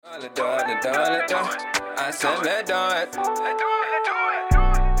On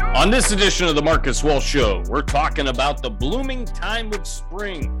this edition of the Marcus Walsh Show, we're talking about the blooming time of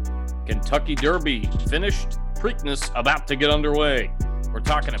spring. Kentucky Derby finished, Preakness about to get underway. We're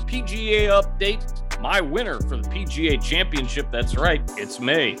talking a PGA update, my winner for the PGA Championship. That's right, it's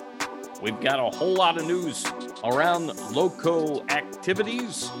May. We've got a whole lot of news around loco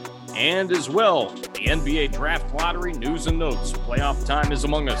activities and as well the NBA Draft Lottery news and notes. Playoff time is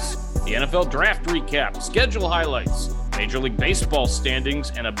among us. The NFL Draft recap, schedule highlights, Major League Baseball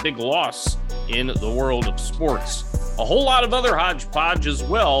standings, and a big loss in the world of sports. A whole lot of other hodgepodge as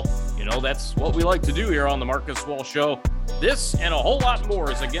well. You know, that's what we like to do here on the Marcus Walsh Show. This and a whole lot more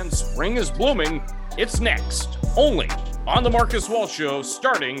as, again, spring is blooming. It's next, only on the Marcus Walsh Show,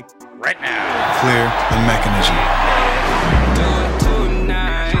 starting right now. Clear the mechanism.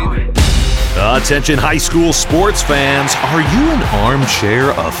 Attention high school sports fans, are you an armchair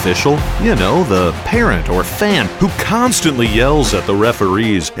official? You know, the parent or fan who constantly yells at the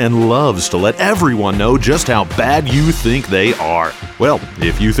referees and loves to let everyone know just how bad you think they are. Well,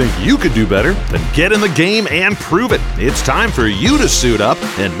 if you think you could do better, then get in the game and prove it. It's time for you to suit up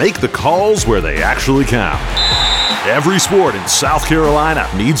and make the calls where they actually count. Every sport in South Carolina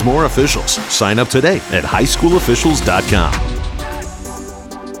needs more officials. Sign up today at highschoolofficials.com.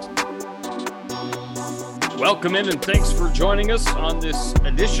 Welcome in and thanks for joining us on this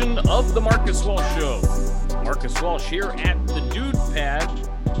edition of the Marcus Walsh Show. Marcus Walsh here at the Dude Pad.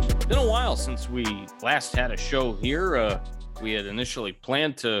 It's been a while since we last had a show here. We had initially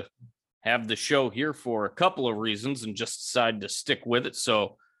planned to have the show here for a couple of reasons and just decided to stick with it.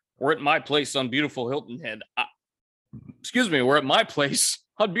 So we're at my place on beautiful Hilton Head. We're at my place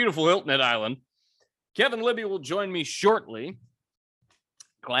on beautiful Hilton Head Island. Kevin Libby will join me shortly.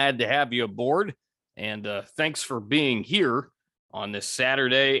 Glad to have you aboard. And thanks for being here on this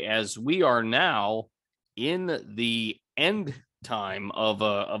Saturday as we are now in the end time of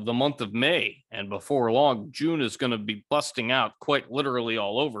the month of May. And before long, June is going to be busting out quite literally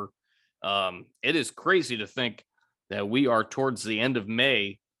all over. It is crazy to think that we are towards the end of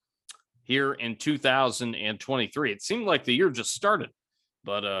May here in 2023. It seemed like the year just started,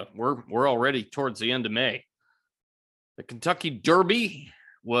 but we're already towards the end of May. The Kentucky Derby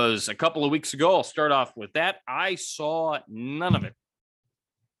was a couple of weeks ago. I'll start off with that. I saw none of it.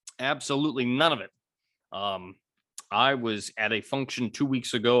 Absolutely none of it. I was at a function 2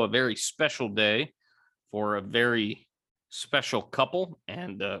 weeks ago, a very special day for a very special couple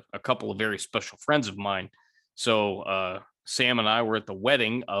and a couple of very special friends of mine. So Sam and I were at the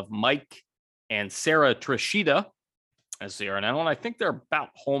wedding of Mike and Sarah Trishita, as they are now, and I think they're about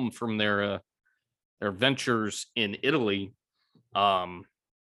home from their ventures in Italy.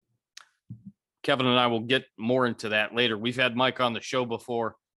 Kevin and I will get more into that later. We've had Mike on the show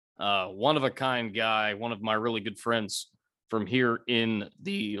before. One of a kind guy, one of my really good friends from here in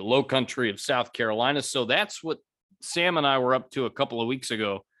the low country of South Carolina. So that's what Sam and I were up to a couple of weeks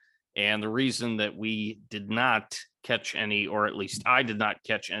ago. And the reason that we did not catch any, or at least I did not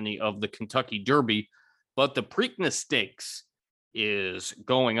catch any of the Kentucky Derby, but the Preakness Stakes is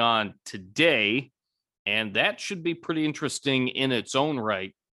going on today. And that should be pretty interesting in its own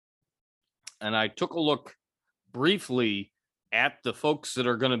right. And I took a look briefly at the folks that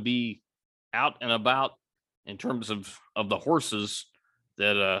are going to be out and about in terms of the horses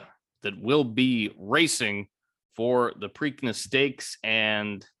that will be racing for the Preakness Stakes.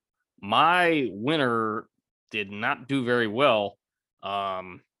 And my winner did not do very well.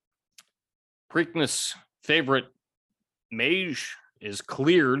 Preakness favorite Mage is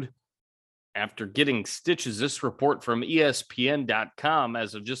cleared after getting stitches. This report from ESPN.com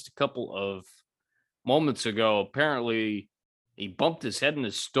as of just a couple of moments ago. Apparently, he bumped his head in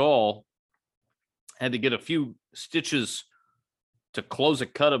his stall, had to get a few stitches to close a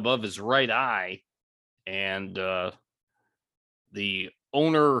cut above his right eye. And the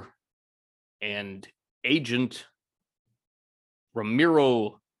owner and agent,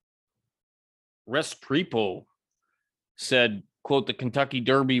 Ramiro Restrepo, said, quote, "The Kentucky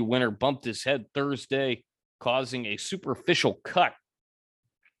Derby winner bumped his head Thursday, causing a superficial cut."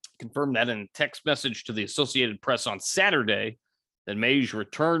 Confirmed that in a text message to the Associated Press on Saturday, that Mage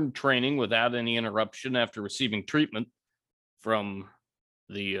returned training without any interruption after receiving treatment from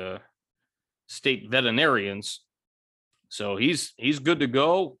the state veterinarians. So he's good to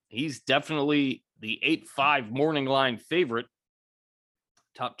go. He's definitely the 8-5 morning line favorite.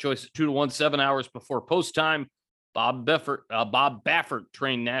 Top choice at 2-1, 7 hours before post time. Bob Baffert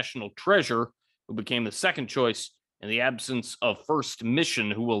trained National Treasure, who became the second choice in the absence of First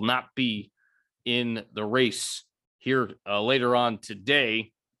Mission, who will not be in the race here later on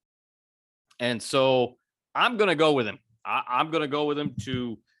today. And so I'm going to go with him. I'm going to go with him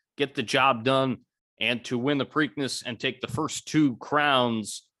to get the job done and to win the Preakness and take the first 2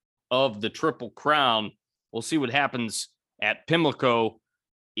 crowns of the Triple Crown. We'll see what happens at Pimlico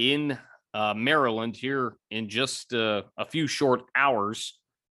in Maryland here in just a few short hours,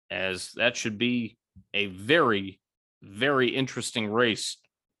 as that should be a very, very interesting race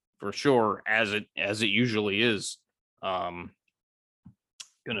for sure, as it usually is. Going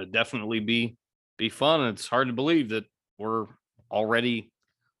to definitely be fun. It's hard to believe that we're already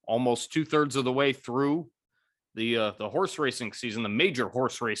almost 2/3 of the way through the horse racing season, the major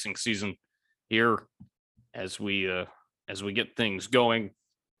horse racing season here, as we get things going.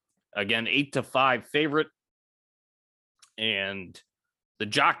 Again, 8-5 favorite, and the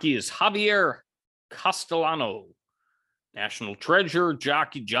jockey is Javier Castellano. National treasure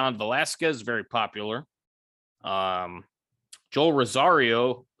jockey John Velasquez, very popular. Joel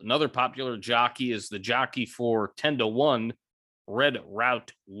Rosario, another popular jockey, is the jockey for 10-1 Red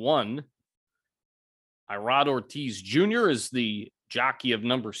Route 1. Irad Ortiz Jr. is the jockey of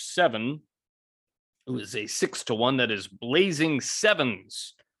number 7, who is a 6-1. That is Blazing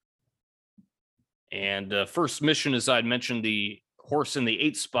Sevens. And First Mission, as I'd mentioned, the horse in the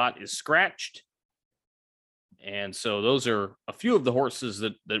 8th spot is scratched. And so those are a few of the horses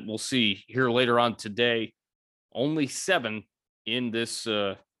that we'll see here later on today. Only 7 in this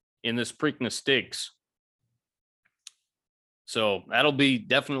Preakness Stakes. So that'll be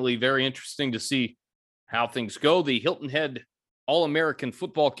definitely very interesting to see how things go. The Hilton Head All-American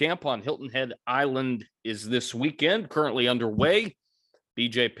Football Camp on Hilton Head Island is this weekend, currently underway.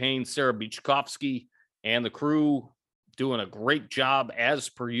 BJ Payne, Sarah Beachkovsky, and the crew doing a great job as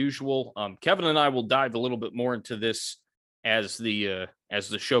per usual. Kevin and I will dive a little bit more into this as the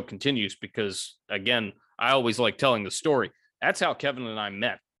show continues, because again, I always like telling the story. That's how Kevin and I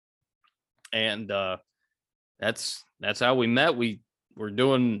met, and that's how we met. We were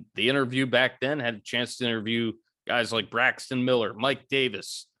doing the interview back then. Had a chance to interview guys like Braxton Miller, Mike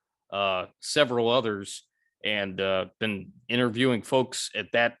Davis, several others, and been interviewing folks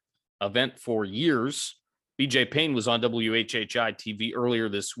at that event for years. BJ Payne was on WHHI TV earlier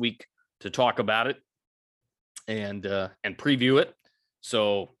this week to talk about it and preview it.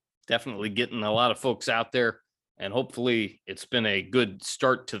 So definitely getting a lot of folks out there, and hopefully it's been a good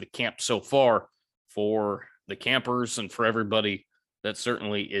start to the camp so far for the campers and for everybody that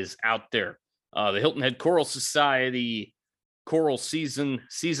certainly is out there. The Hilton Head Choral Society choral season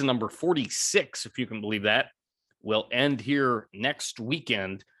number 46, if you can believe that, will end here next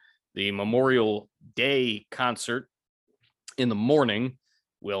weekend. The Memorial Day concert in the morning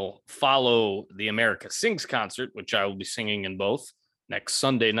will follow the America Sings concert, which I will be singing in both next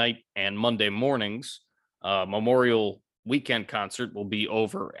Sunday night and Monday mornings. Memorial weekend concert will be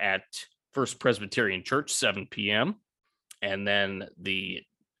over at First Presbyterian Church, 7 p.m. And then the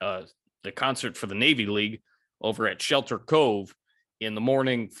concert for the Navy League over at Shelter Cove in the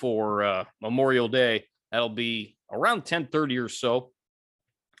morning for Memorial Day. That'll be around 10:30 or so.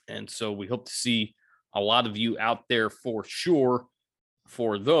 And so we hope to see a lot of you out there for sure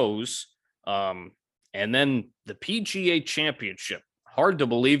for those. And then the PGA Championship. Hard to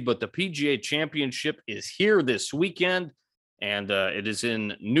believe, but the PGA Championship is here this weekend, and it is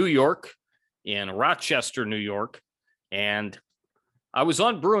in New York, in Rochester, New York. And I was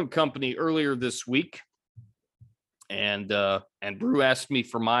on Brew and Company earlier this week, and Brew asked me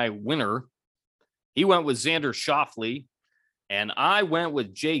for my winner. He went with Xander Schauffele, and I went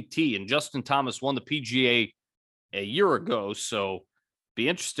with JT, and Justin Thomas won the PGA a year ago. So be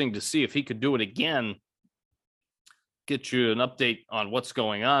interesting to see if he could do it again. Get you an update on what's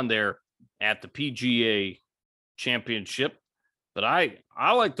going on there at the PGA Championship. But I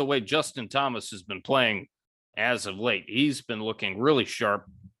like the way Justin Thomas has been playing as of late. He's been looking really sharp.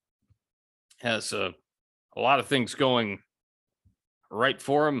 Has a lot of things going right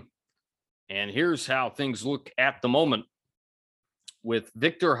for him. And here's how things look at the moment, with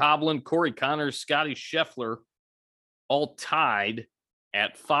Victor Hovland, Corey Connors, Scotty Scheffler all tied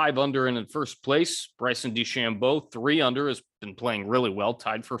at 5 under and in first place. Bryson DeChambeau, 3 under, has been playing really well,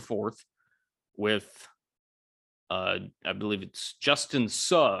 tied for 4th with, I believe it's Justin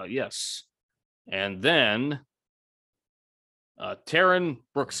Suh, yes. And then Taryn,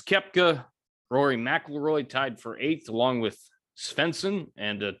 Brooks Koepka, Rory McIlroy tied for 8th, along with Svensson,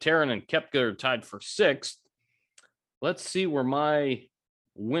 and Taryn and Koepka are tied for 6th. Let's see where my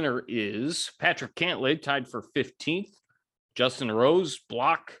winner is. Patrick Cantlay tied for 15th. Justin Rose,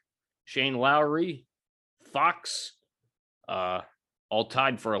 Block, Shane Lowry, Fox, all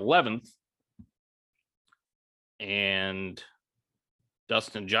tied for 11th. And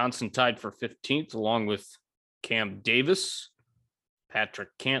Dustin Johnson tied for 15th, along with Cam Davis, Patrick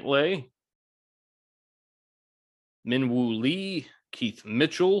Cantlay, Minwoo Lee, Keith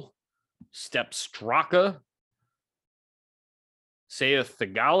Mitchell, Step Straka, Seyeth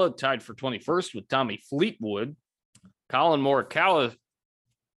Thagala tied for 21st with Tommy Fleetwood, Colin Morikawa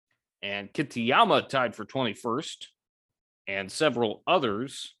and Kitayama tied for 21st, and several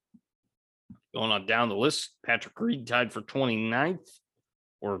others. Going on down the list, Patrick Reed tied for 29th,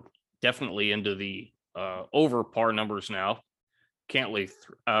 or definitely into the over par numbers now. Patrick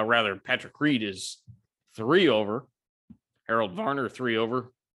Reed is 3 over. Harold Varner, 3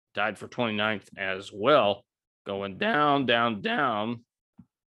 over, tied for 29th as well. Going down the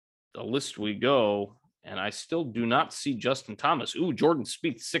list we go, and I still do not see Justin Thomas. Ooh, Jordan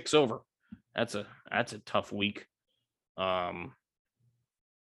Spieth, 6 over. That's a tough week.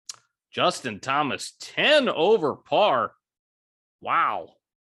 Justin Thomas, 10 over par. Wow.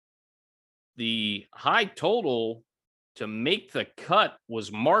 The high total to make the cut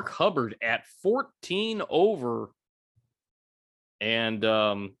was Mark Hubbard at 14 over. And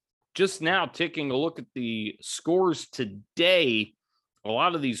just now taking a look at the scores today, a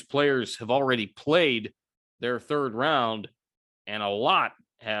lot of these players have already played their third round, and a lot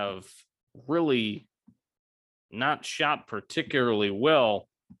have really not shot particularly well.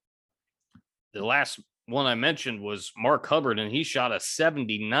 The last one I mentioned was Mark Hubbard, and he shot a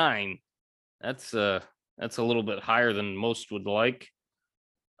 79. That's a little bit higher than most would like.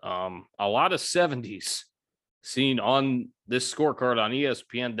 A lot of 70s seen on this scorecard on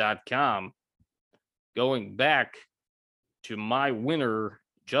ESPN.com. Going back to my winner,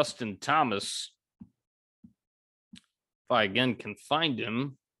 Justin Thomas. If I again can find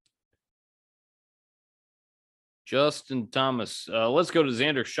him. Justin Thomas. Let's go to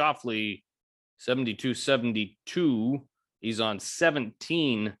Xander Schauffele, 72-72. He's on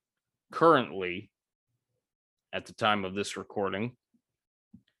 17 currently at the time of this recording.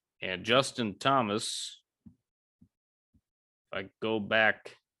 And Justin Thomas, if I go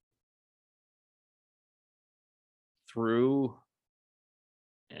back through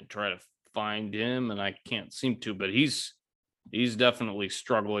and try to find him, and I can't seem to, but he's definitely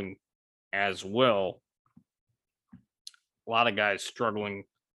struggling as well. A lot of guys struggling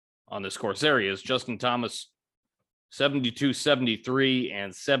on this course. There he is, Justin Thomas, 72, 73,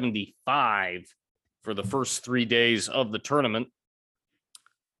 and 75 for the first 3 days of the tournament.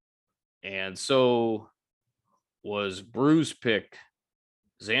 And so was Bruce pick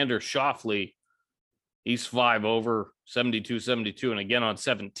Xander Schauffele. He's 5 over, 72, 72, and again on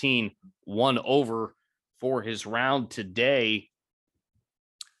 17, 1 over for his round today.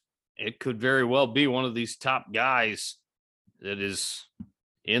 It could very well be one of these top guys that is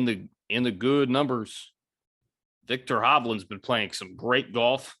in the good numbers. Victor Hovland's been playing some great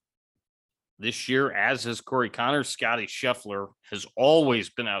golf this year, as has Corey Connors. Scotty Scheffler has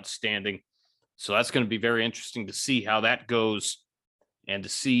always been outstanding. So that's going to be very interesting to see how that goes and to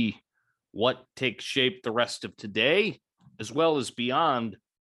see what takes shape the rest of today, as well as beyond,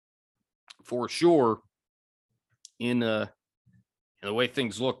 for sure, in the way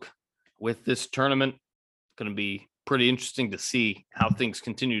things look with this tournament. Going to be pretty interesting to see how things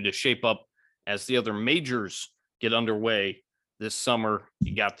continue to shape up as the other majors get underway this summer.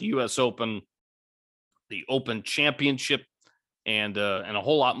 You got the U.S. Open, the Open Championship, and a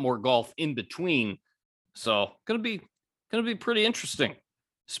whole lot more golf in between. So gonna be pretty interesting.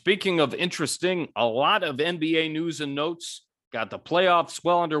 Speaking of interesting, a lot of NBA news and notes. Got the playoffs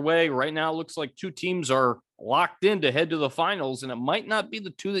well underway. Right now, it looks like 2 teams are locked in to head to the finals, and it might not be the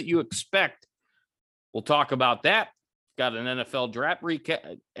 2 that you expect. We'll talk about that. Got an NFL draft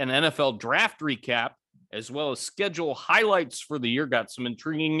recap, as well as schedule highlights for the year. Got some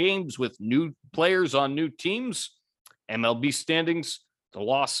intriguing games with new players on new teams. MLB standings, the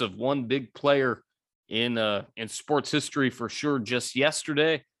loss of one big player in sports history for sure just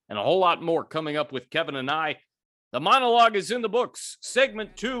yesterday, and a whole lot more coming up with Kevin and I. The monologue is in the books.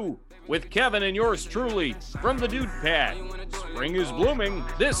 Segment 2 with Kevin and yours truly from the Dude Pad. Spring is blooming.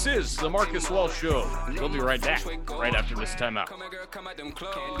 This is the Marcus Walsh Show. We'll be right back right after this timeout.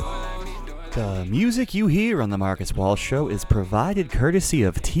 The music you hear on the Marcus Walsh Show is provided courtesy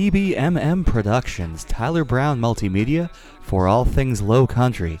of TBMM Productions, Tyler Brown Multimedia, for all things low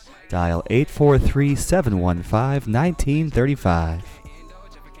country. Dial 843-715-1935.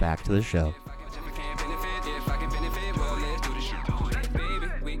 Back to the show.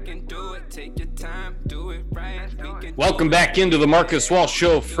 Welcome back into the Marcus Walsh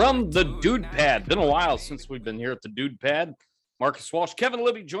Show from the Dude Pad. Been a while since we've been here at the Dude Pad. Marcus Walsh, Kevin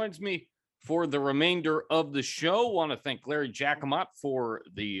Libby joins me for the remainder of the show. Want to thank Larry Jacomot for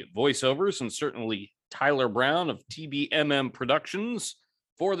the voiceovers and certainly Tyler Brown of TBMM Productions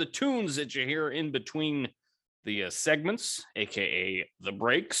for the tunes that you hear in between the segments, aka the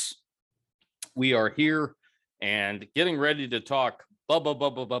breaks. We are here and getting ready to talk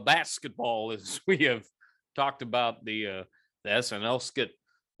basketball, as we have talked about the SNL skit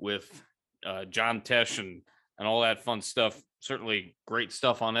with John Tesh and all that fun stuff. Certainly great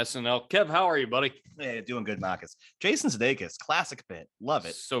stuff on SNL. Kev, how are you, buddy? Hey, doing good, Marcus. Jason Sudeikis, classic bit. Love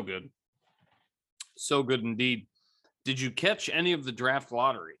it. So good. So good indeed. Did you catch any of the draft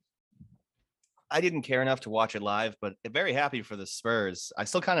lottery? I didn't care enough to watch it live, but very happy for the Spurs. I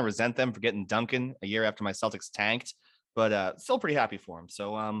still kind of resent them for getting Duncan a year after my Celtics tanked, but still pretty happy for him.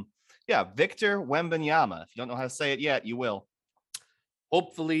 So, yeah, Victor Wembanyama. If you don't know how to say it yet, you will.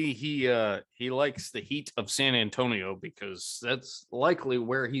 Hopefully he likes the heat of San Antonio, because that's likely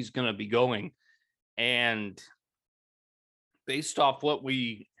where he's going to be going. And based off what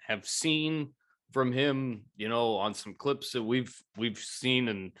we have seen from him, you know, on some clips that we've seen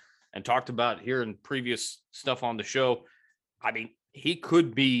and talked about here in previous stuff on the show, I mean, he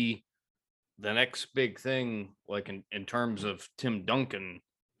could be the next big thing, like in terms of Tim Duncan.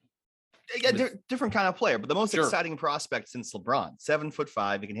 Yeah, different kind of player, but the most exciting prospect since LeBron.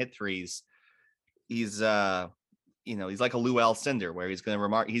 7'5", he can hit threes. He's he's like a Lou Alcindor, where he's going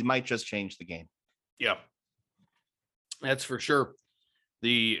to he might just change the game. Yeah, that's for sure.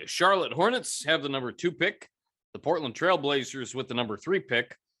 The Charlotte Hornets have the number 2 pick. The Portland Trailblazers with the number 3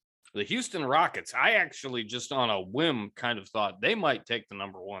 pick. The Houston Rockets, I actually just on a whim kind of thought they might take the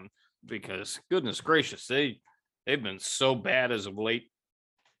number 1, because goodness gracious, they've been so bad as of late.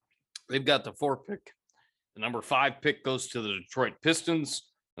 They've got the 4 pick. The number 5 pick goes to the Detroit Pistons.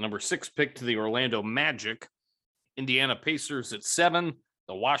 The number 6 pick to the Orlando Magic. Indiana Pacers at 7.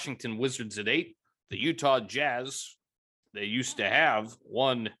 The Washington Wizards at 8. The Utah Jazz, they used to have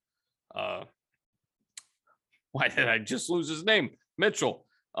one. Why did I just lose his name? Mitchell.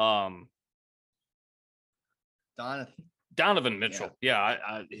 Donovan Mitchell.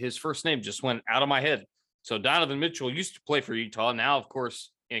 Yeah, his first name just went out of my head. So Donovan Mitchell used to play for Utah. Now, of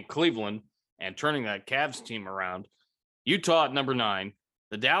course, in Cleveland, and turning that Cavs team around. Utah at number 9.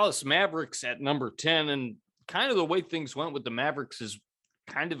 The Dallas Mavericks at number 10. And kind of the way things went with the Mavericks is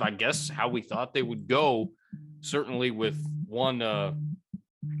kind of, I guess, how we thought they would go. Certainly with one of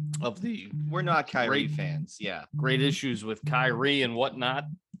the... We're not Kyrie fans. Yeah. Great issues with Kyrie and whatnot.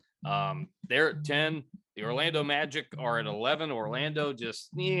 They're at 10. The Orlando Magic are at 11. Orlando just,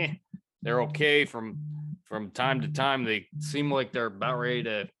 they're okay from time to time. They seem like they're about ready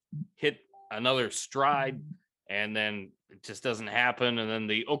to hit another stride, and then it just doesn't happen. And then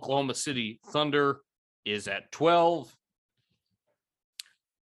the Oklahoma City Thunder is at 12.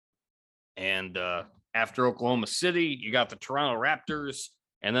 And after Oklahoma City, you got the Toronto Raptors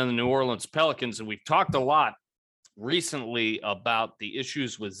and then the New Orleans Pelicans. And we've talked a lot recently about the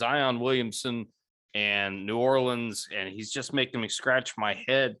issues with Zion Williamson and New Orleans, and he's just making me scratch my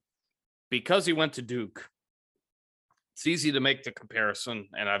head because he went to Duke. It's easy to make the comparison,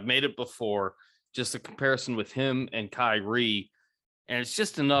 and I've made it before, just a comparison with him and Kyrie. And it's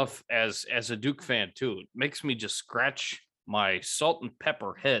just enough as a Duke fan too. It makes me just scratch my salt and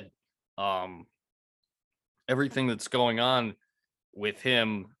pepper head. Everything that's going on with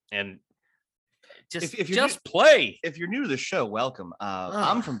him, and just play. If you're new to the show, welcome.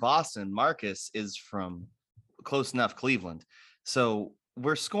 I'm from Boston. Marcus is from close enough Cleveland. So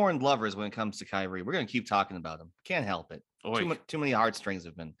we're scorned lovers when it comes to Kyrie. We're going to keep talking about him. Can't help it. Too many heartstrings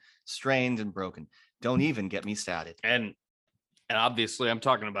have been strained and broken. Don't even get me started. And obviously I'm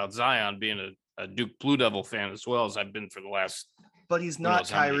talking about Zion being a Duke Blue Devil fan as well as I've been for the last. But he's not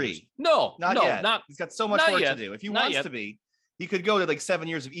Kyrie. No, not yet. He's got so much work yet. to do. If he wants to be, he could go to like 7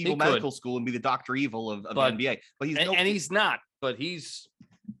 years of evil medical school and be the Dr. Evil of the NBA. But he's not. But he's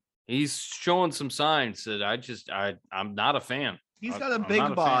showing some signs that I'm not a fan. He's got a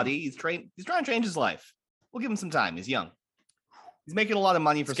big body. He's trying to change his life. We'll give him some time. He's young. He's making a lot of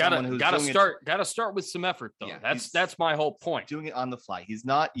money for someone who's got to start with some effort though. Yeah, that's my whole point. Doing it on the fly. He's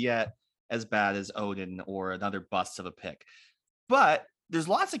not yet as bad as Odin or another bust of a pick. But there's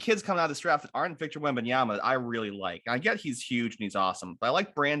lots of kids coming out of this draft that aren't Victor Wembanyama that I really like. I get he's huge and he's awesome, but I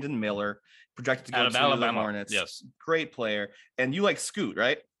like Brandon Miller, projected to go to the Hornets. Yes, great player. And you like Scoot,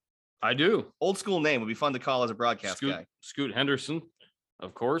 right? I do. Old school name would be fun to call as a broadcast guy. Scoot Henderson,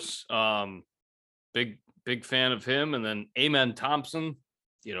 of course. Big fan of him. And then Amen Thompson,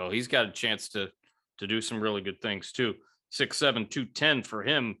 he's got a chance to do some really good things too. 6'7", 210 for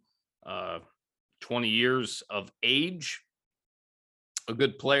him. 20 years of age. A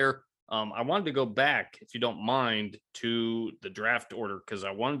good player. I wanted to go back, if you don't mind, to the draft order because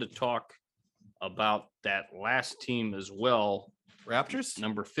I wanted to talk about that last team as well. Raptors,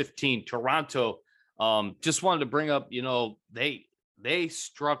 number 15, Toronto. Just wanted to bring up, they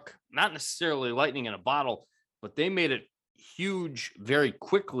struck not necessarily lightning in a bottle, but they made it huge very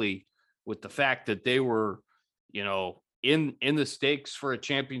quickly with the fact that they were, in the stakes for a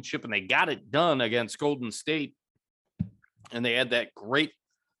championship, and they got it done against Golden State. And they had that great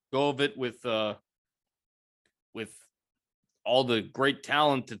go of it with all the great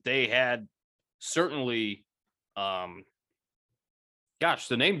talent that they had. Certainly, the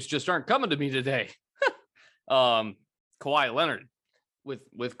names just aren't coming to me today. Kawhi Leonard.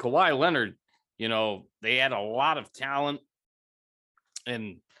 With Kawhi Leonard, they had a lot of talent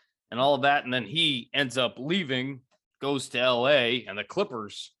and all of that, and then he ends up leaving, goes to LA, and the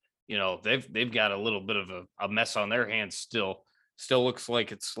Clippers, they've got a little bit of a mess on their hands still. Still looks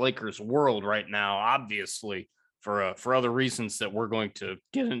like it's Lakers' world right now, obviously, for other reasons that we're going to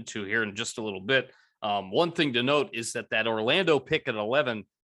get into here in just a little bit. One thing to note is that Orlando pick at 11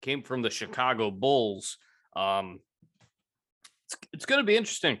 came from the Chicago Bulls. It's going to be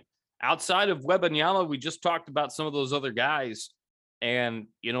interesting. Outside of Wembanyama, we just talked about some of those other guys, and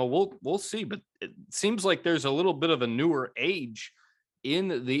we'll see. But it seems like there's a little bit of a newer age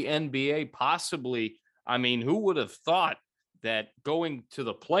in the NBA, possibly. I mean, who would have thought that going to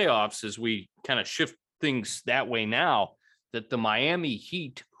the playoffs, as we kind of shift things that way now, that the Miami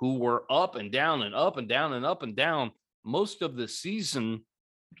Heat, who were up and down and up and down and up and down most of the season,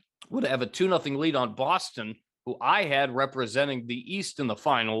 would have a 2-0 lead on Boston, who I had representing the East in the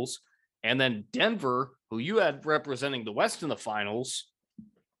finals, and then Denver, who you had representing the West in the finals.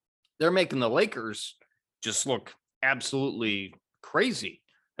 They're making the Lakers just look absolutely crazy.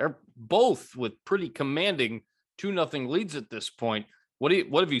 They're both with pretty commanding 2-0 leads at this point. What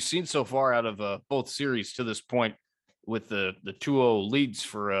have you seen so far out of both series to this point with the 2-0 leads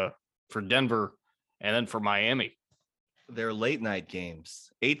for Denver and then for Miami? They're late night games,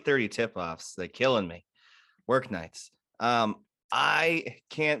 8:30 tip-offs. They're killing me. Work nights. I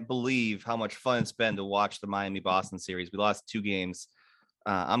can't believe how much fun it's been to watch the Miami-Boston series. We lost 2 games.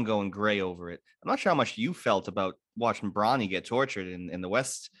 I'm going gray over it. I'm not sure how much you felt about watching Bronny get tortured in the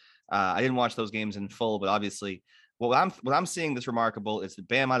West. I didn't watch those games in full, but obviously what I'm seeing that's remarkable is that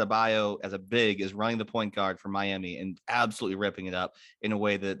Bam Adebayo as a big is running the point guard for Miami and absolutely ripping it up in a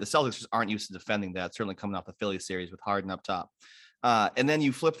way that the Celtics just aren't used to defending that, certainly coming off the Philly series with Harden up top. And then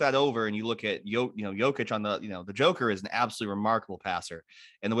you flip that over and you look at Jokic on the Joker is an absolutely remarkable passer,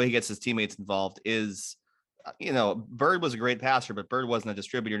 and the way he gets his teammates involved is, Bird was a great passer, but Bird wasn't a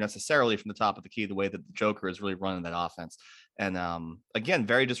distributor necessarily from the top of the key the way that the Joker is really running that offense. And again,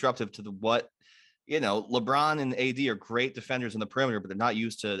 very disruptive to what LeBron and AD are great defenders on the perimeter, but they're not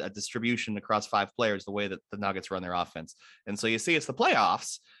used to a distribution across 5 players the way that the Nuggets run their offense. And so you see it's the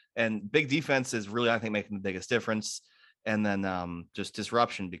playoffs, and big defense is really, I think, making the biggest difference. And then just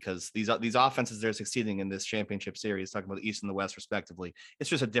disruption, because these offenses they're succeeding in this championship series, talking about the East and the West respectively, it's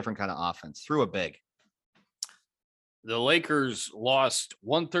just a different kind of offense through a big. The Lakers lost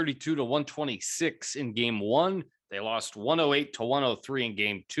 132 to 126 in game 1. They lost 108 to 103 in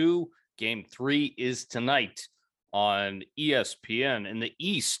game 2. Game 3 is tonight on ESPN. In the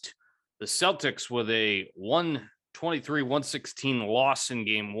East, the Celtics with a 123-116 loss in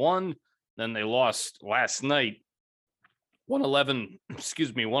game 1. Then they lost last night 111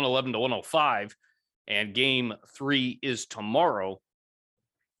 to 105, and game 3 is tomorrow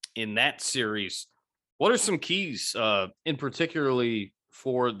in that series. What are some keys in particularly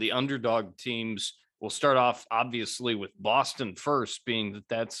for the underdog teams? We'll start off obviously with Boston first, being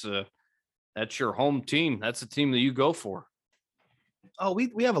that's your home team. That's a team that you go for. Oh,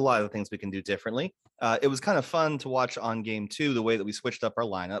 we have a lot of things we can do differently. It was kind of fun to watch on game 2, the way that we switched up our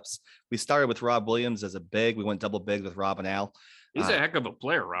lineups. We started with Rob Williams as a big. We went double big with Rob and Al. He's a heck of a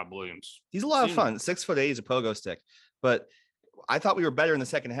player, Rob Williams. He's a lot of fun. 6'8", he's a pogo stick. But I thought we were better in the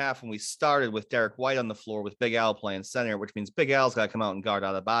second half when we started with Derek White on the floor with Big Al playing center, which means Big Al's got to come out and guard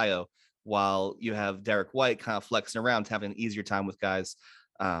Adebayo, while you have Derek White kind of flexing around, having an easier time with guys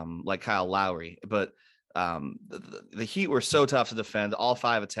like Kyle Lowry. But the Heat were so tough to defend. All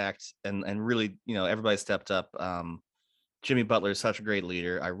 5 attacked, and really, everybody stepped up. Jimmy Butler is such a great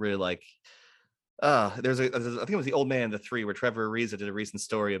leader. I really like. I think it was the Old Man in the 3 where Trevor Ariza did a recent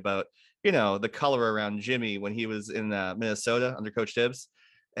story about the color around Jimmy when he was in Minnesota under Coach Tibbs,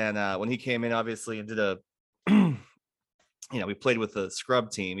 and when he came in, obviously, and did a. We played with the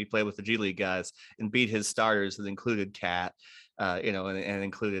scrub team. He played with the G League guys and beat his starters that included Cat, and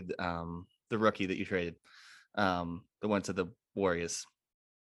included the rookie that you traded that went to the Warriors.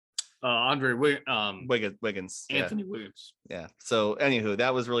 Wiggins. Anthony Wiggins. Yeah. So anywho,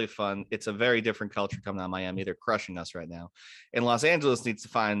 that was really fun. It's a very different culture coming out of Miami. They're crushing us right now. And Los Angeles needs to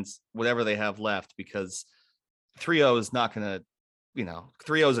find whatever they have left because 3-0 is not going to,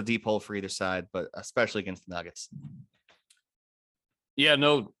 3-0 is a deep hole for either side, but especially against the Nuggets. Yeah,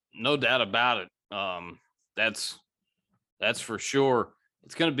 no doubt about it. That's for sure.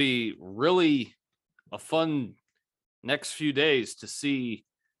 It's going to be really a fun next few days to see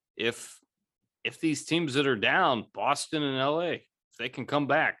if these teams that are down, Boston and LA, if they can come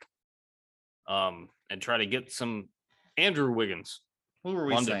back and try to get some Andrew Wiggins. Who were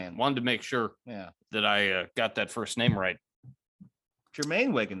we saying? Wanted to make sure that I got that first name right.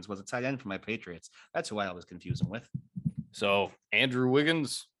 Jermaine Wiggins was a tight end for my Patriots. That's who I was confusing with. So Andrew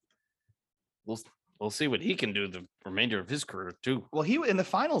Wiggins, we'll see what he can do the remainder of his career too. Well, he in the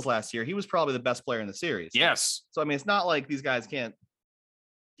finals last year, he was probably the best player in the series. Yes. So I mean, it's not like these guys can't,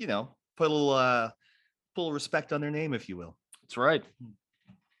 put a little respect on their name, if you will. That's right.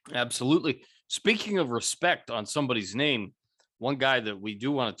 Absolutely. Speaking of respect on somebody's name, one guy that we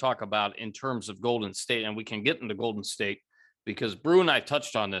do want to talk about in terms of Golden State, and we can get into Golden State because Brew and I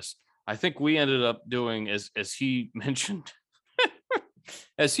touched on this. I think we ended up doing as he mentioned,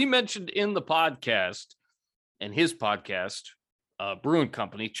 as he mentioned in the podcast and his podcast, Brew and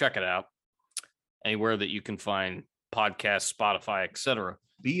Company. Check it out anywhere that you can find podcasts, Spotify, etc.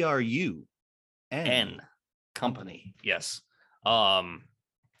 BRUN Company. Yes.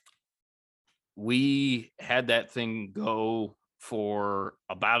 We had that thing go for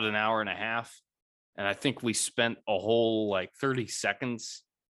about an hour and a half. And I think we spent a whole 30 seconds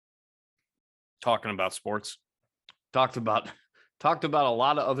talking about sports, talked about a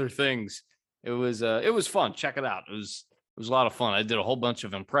lot of other things. It was fun. Check it out. It was a lot of fun. I did a whole bunch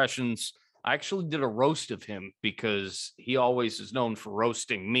of impressions. I actually did a roast of him because he always is known for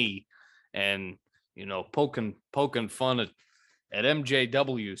roasting me and, poking fun at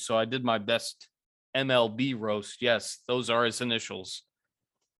MJW. So I did my best MLB roast. Yes, those are his initials.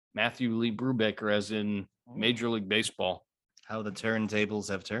 Matthew Lee Brubaker, as in Major League Baseball. How the turntables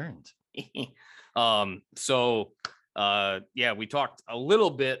have turned. We talked a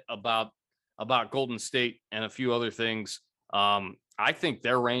little bit about Golden State and a few other things. I think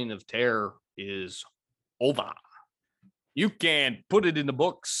their reign of terror is over. You can put it in the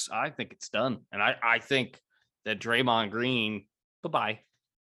books. I think it's done. And I think that Draymond Green, bye-bye.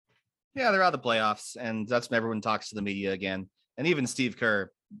 Yeah, they're out of the playoffs, and that's when everyone talks to the media again. And even Steve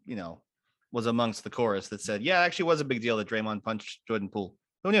Kerr, was amongst the chorus that said, yeah, it actually was a big deal that Draymond punched Jordan Poole.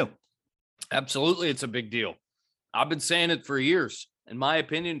 Who knew? Absolutely, it's a big deal. I've been saying it for years. In my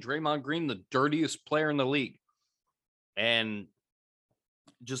opinion, Draymond Green, the dirtiest player in the league. And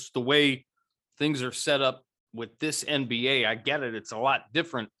just the way things are set up with this NBA, I get it. It's a lot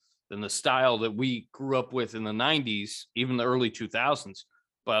different than the style that we grew up with in the 90s, even the early 2000s.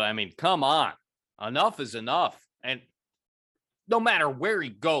 But I mean, come on. Enough is enough. And no matter where he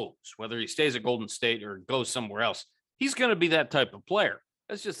goes, whether he stays at Golden State or goes somewhere else, he's going to be that type of player.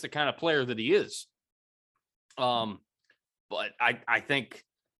 That's just the kind of player that he is. But I think,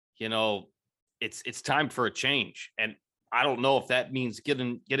 it's time for a change. And I don't know if that means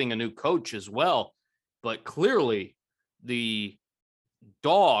getting a new coach as well, but clearly the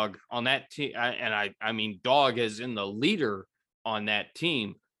dog on that team, and I mean dog as in the leader on that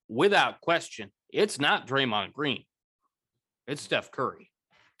team, without question, it's not Draymond Green. It's Steph Curry.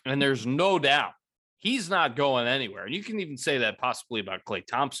 And there's no doubt he's not going anywhere. And you can even say that possibly about Klay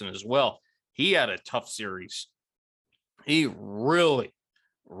Thompson as well. He had a tough series. He really,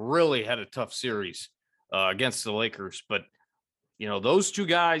 really had a tough series against the Lakers. But, those two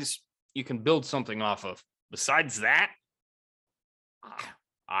guys, you can build something off of. Besides that,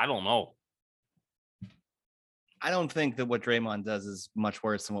 I don't know. I don't think that what Draymond does is much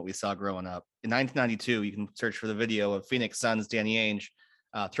worse than what we saw growing up. In 1992, you can search for the video of Phoenix Suns Danny Ainge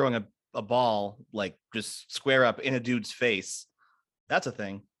throwing a ball just square up in a dude's face. That's a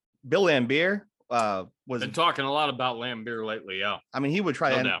thing. Bill Laimbeer was been talking a lot about Laimbeer lately. Yeah, I mean, he would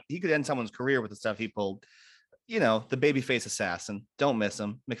try to he could end someone's career with the stuff he pulled. The babyface assassin. Don't miss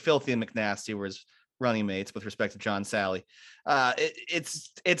him. McFilthy and McNasty were his running mates with respect to John Sally.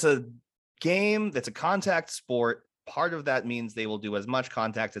 It's a game that's a contact sport. Part of that means they will do as much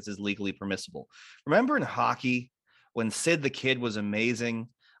contact as is legally permissible. Remember in hockey when Sid the Kid was amazing,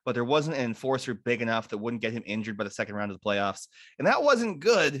 but there wasn't an enforcer big enough that wouldn't get him injured by the second round of the playoffs, and that wasn't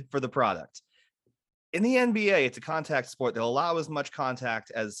good for the product. In the NBA, it's a contact sport that will allow as much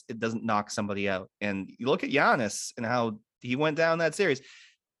contact as it doesn't knock somebody out. And you look at Giannis and how he went down that series.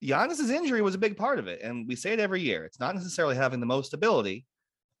 Giannis's injury was a big part of it, and we say it every year. It's not necessarily having the most ability.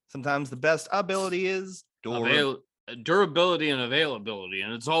 Sometimes the best ability is durability and availability,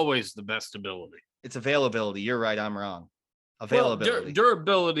 and it's always the best ability. It's availability. You're right. I'm wrong. Availability. Well,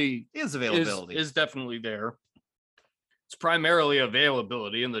 durability is availability. Is definitely there. It's primarily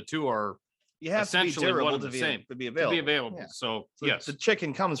availability, and the two are essentially to be durable one and the same. To be available. Yeah. So yes, the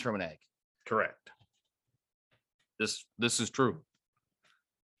chicken comes from an egg. Correct. This is true.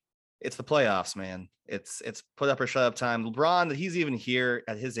 It's the playoffs, man. It's put up or shut up time. LeBron, he's even here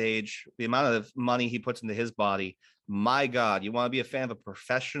at his age, the amount of money he puts into his body. My God, you want to be a fan of a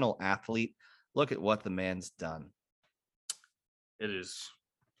professional athlete? Look at what the man's done. It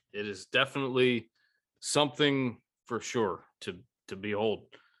is definitely something for sure to behold.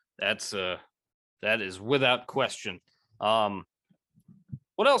 That is without question.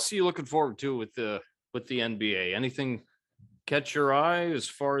 What else are you looking forward to with the NBA? Anything catch your eye as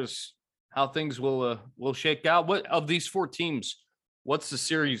far as how things will shake out? What of these 4 teams, what's the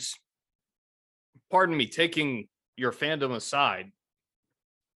series? Pardon me, taking your fandom aside,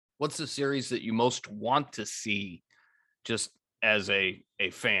 what's the series that you most want to see just as a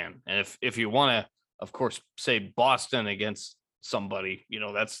fan? And if you want to, of course, say Boston against somebody,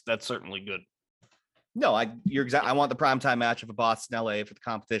 that's certainly good. No, you're exactly. I want the primetime match of a Boston LA for the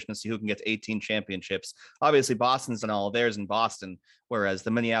competition to see who can get to 18 championships. Obviously, Boston's done all of theirs in Boston, whereas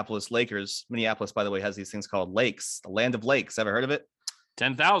the Minneapolis, by the way, has these things called lakes, the land of lakes. Ever heard of it?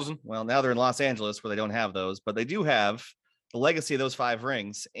 10,000. Well, now they're in Los Angeles where they don't have those, but they do have the legacy of those 5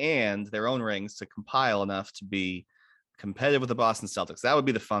 rings and their own rings to compile enough to be competitive with the Boston Celtics. That would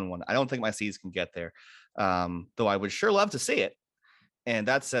be the fun one. I don't think my C's can get there, though I would sure love to see it. And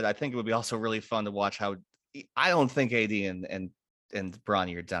that said, I think it would be also really fun to watch how I don't think AD and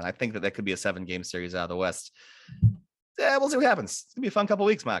Bronny are done. I think that could be a 7-game series out of the West. Yeah, we'll see what happens. It's gonna be a fun couple of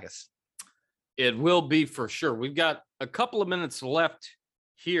weeks, Marcus. It will be for sure. We've got a couple of minutes left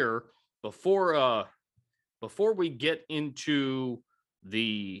here before we get into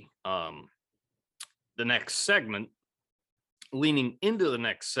the next segment. Leaning into the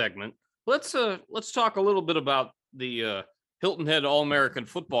next segment, let's talk a little bit about the Hilton Head All-American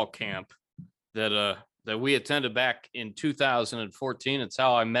Football Camp that we attended back in 2014. It's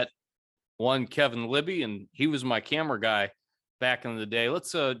how I met one Kevin Libby, and he was my camera guy back in the day.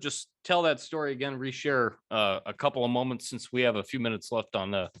 Let's just tell that story again, reshare a couple of moments since we have a few minutes left on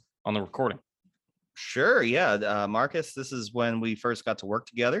the recording. Sure, yeah, Marcus, this is when we first got to work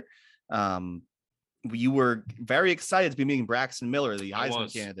together. You were very excited to be meeting Braxton Miller, the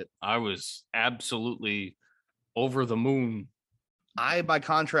Heisman candidate. I was absolutely over the moon. I, by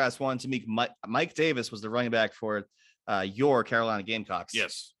contrast, wanted to meet Mike Davis, was the running back for your Carolina Gamecocks.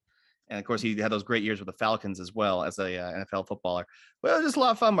 Yes. And of course, he had those great years with the Falcons as well as a NFL footballer. Well, it was just a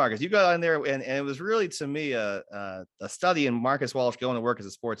lot of fun, Marcus. You got on there, and it was really, to me, a study in Marcus Walsh going to work as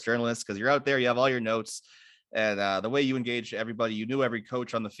a sports journalist, because you're out there, you have all your notes, and the way you engage everybody, you knew every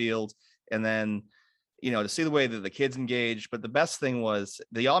coach on the field, and then to see the way that the kids engage. But the best thing was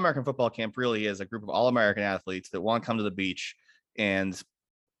the All-American Football Camp really is a group of All-American athletes that want to come to the beach. And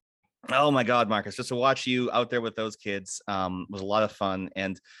oh my God, Marcus, just to watch you out there with those kids was a lot of fun.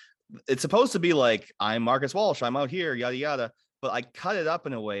 And it's supposed to be like, I'm Marcus Walsh, I'm out here, yada, yada. But I cut it up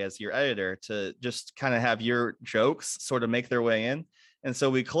in a way as your editor to just kind of have your jokes sort of make their way in. And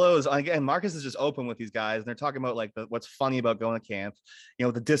so we close again. Marcus is just open with these guys, and they're talking about like what's funny about going to camp,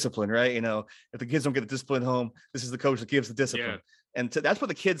 the discipline, right? If the kids don't get the discipline home, this is the coach that gives the discipline. Yeah. And that's what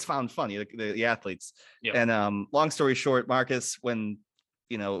the kids found funny, the athletes. Yeah. And long story short, Marcus, when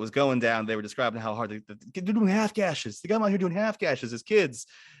it was going down, they were describing how hard they're doing half gashes. They got them out here doing half gashes as kids.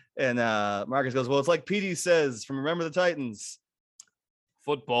 And Marcus goes, well, it's like PD says from Remember the Titans.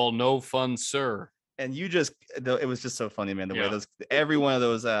 Football, no fun, sir. And it was just so funny, man. The way every one of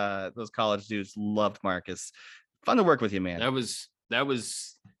those college dudes loved Marcus. Fun to work with you, man. That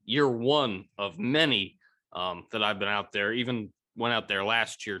was year one of many that I've been out there. Even went out there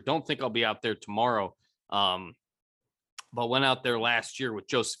last year. Don't think I'll be out there tomorrow. But went out there last year with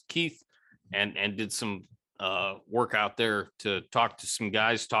Joseph Keith and did some work out there to talk to some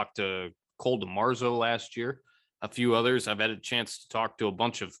guys. Talked to Cole DeMarzo last year. A few others. I've had a chance to talk to a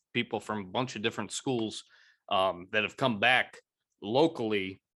bunch of people from a bunch of different schools that have come back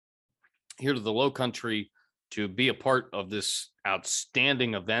locally here to the Low Country to be a part of this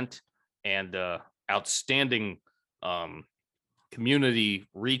outstanding event and outstanding community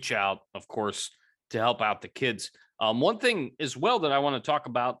reach out, of course, to help out the kids. One thing as well that I want to talk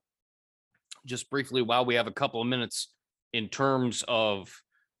about just briefly while we have a couple of minutes in terms of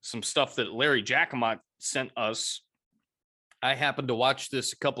some stuff that Larry Jacomot sent us. I happened to watch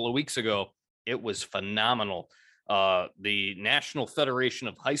this a couple of weeks ago. It was phenomenal. the National Federation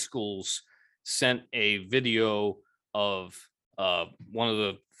of High Schools sent a video of one of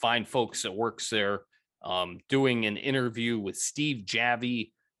the fine folks that works there doing an interview with Steve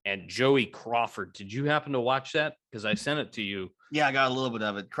Javie and Joey Crawford. Did you happen to watch that? Because I sent it to you. Yeah, I got a little bit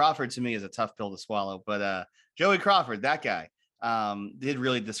of it. Crawford to me is a tough pill to swallow, but Joey Crawford, that guy, did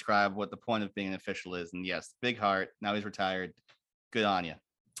really describe what the point of being an official is. And yes, big heart. Now he's retired. Good on you.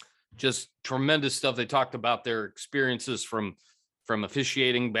 Just tremendous stuff. They talked about their experiences from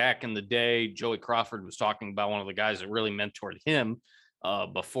officiating back in the day. Joey Crawford was talking about one of the guys that really mentored him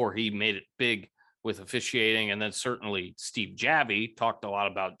before he made it big with officiating. And then certainly Steve Javie talked a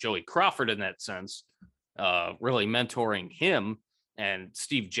lot about Joey Crawford in that sense, really mentoring him. And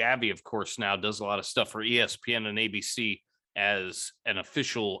Steve Javie, of course, now does a lot of stuff for ESPN and ABC as an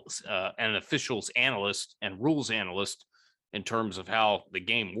officials analyst and rules analyst in terms of how the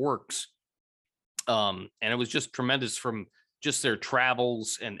game works. And it was just tremendous from just their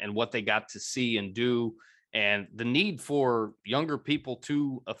travels and what they got to see and do, and the need for younger people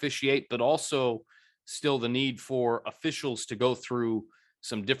to officiate, but also still the need for officials to go through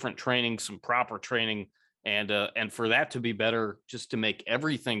some different training, some proper training, and for that to be better, just to make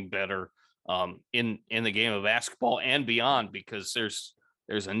everything better in the game of basketball and beyond, because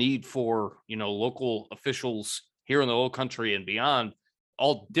there's a need for, local officials here in the Low Country and beyond,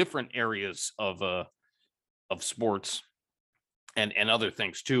 all different areas of sports and other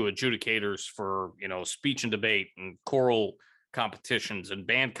things too, adjudicators for, speech and debate and choral competitions and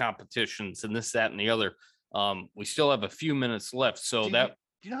band competitions and this, that, and the other. We still have a few minutes left. So do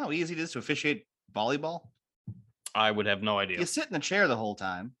you know how easy it is to officiate volleyball? I would have no idea. You sit in the chair the whole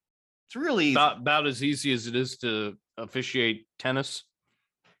time. It's really easy. About as easy as it is to officiate tennis.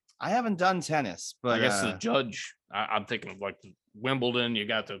 I haven't done tennis, but I guess the judge, I'm thinking of like Wimbledon,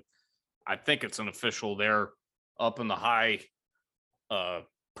 I think it's an official there up in the high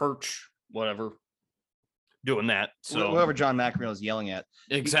perch, whatever, doing that. So whoever John McEnroe is yelling at.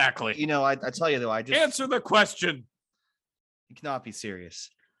 Exactly. I tell you though, I just answer the question. You cannot be serious.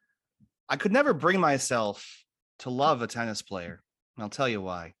 I could never bring myself to love a tennis player. And I'll tell you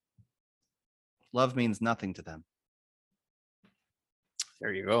why. Love means nothing to them.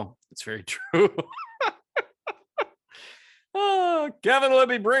 There you go. It's very true. Kevin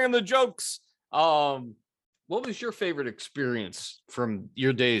Libby bringing the jokes. What was your favorite experience from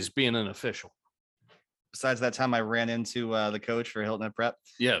your days being an official? Besides that time I ran into the coach for Hilton at Prep.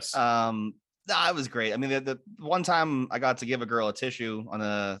 Yes. It was great. I mean, the one time I got to give a girl a tissue on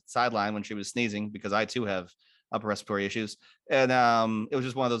the sideline when she was sneezing, because I too have upper respiratory issues. And it was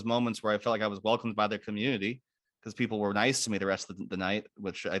just one of those moments where I felt like I was welcomed by their community, because people were nice to me the rest of the night,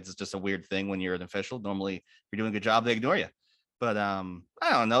 which is just a weird thing when you're an official. Normally, if you're doing a good job, they ignore you. But I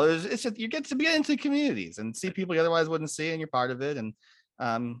don't know. It's just, you get to be into communities and see people you otherwise wouldn't see, and you're part of it. And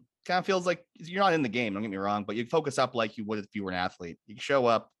kind of feels like you're not in the game, don't get me wrong, but you focus up like you would if you were an athlete. You show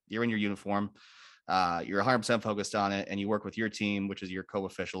up, you're in your uniform, you're 100% focused on it, and you work with your team, which is your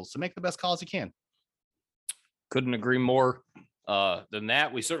co-officials, to make the best calls you can. Couldn't agree more than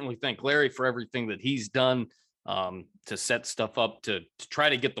that. We certainly thank Larry for everything that he's done to set stuff up, to try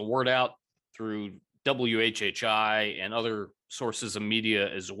to get the word out through WHHI and other sources of media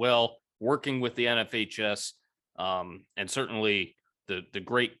as well, working with the NFHS, and certainly the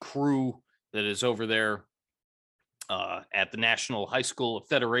great crew that is over there at the National High School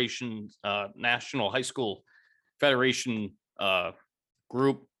Federation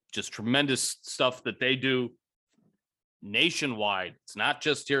group. Just tremendous stuff that they do nationwide. It's not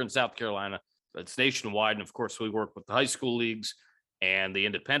just here in South Carolina, but it's nationwide. And of course, we work with the high school leagues and the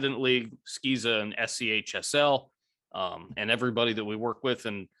independent league, SCISA and SCHSL, and everybody that we work with.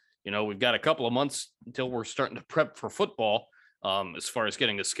 And, we've got a couple of months until we're starting to prep for football, as far as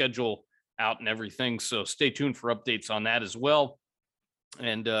getting a schedule out and everything. So stay tuned for updates on that as well.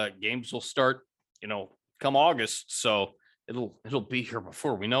 And games will start, come August. So it'll be here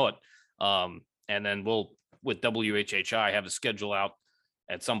before we know it. And then we'll, with WHHI, have a schedule out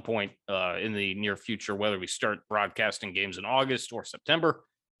at some point in the near future, whether we start broadcasting games in August or September,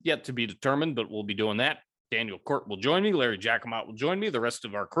 yet to be determined, but we'll be doing that. Daniel Court will join me. Larry Jacomot will join me, the rest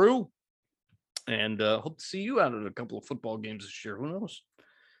of our crew. And hope to see you out at a couple of football games this year. Who knows?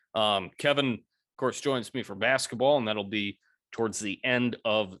 Kevin, of course, joins me for basketball, and that'll be towards the end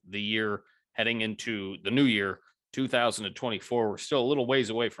of the year, heading into the new year, 2024. We're still a little ways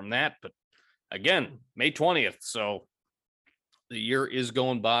away from that, but again, May 20th. So the year is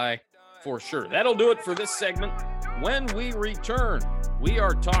going by for sure. That'll do it for this segment. When we return, we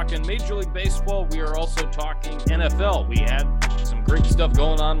are talking Major League Baseball. We are also talking NFL. We had Some great stuff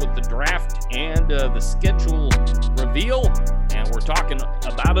going on with the draft and the schedule reveal. And we're talking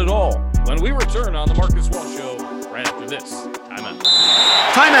about it all when we return on the Marcus Walsh Show right after this. Timeout.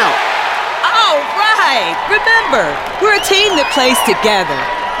 Timeout. All right. Remember, we're a team that plays together.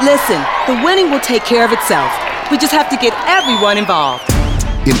 Listen, the winning will take care of itself. We just have to get everyone involved.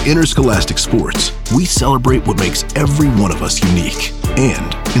 In interscholastic sports, we celebrate what makes every one of us unique.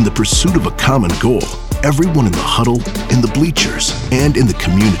 And in the pursuit of a common goal, everyone in the huddle, in the bleachers, and in the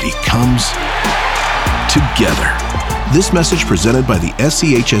community comes together. This message presented by the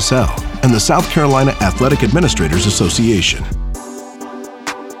SCHSL and the South Carolina Athletic Administrators Association.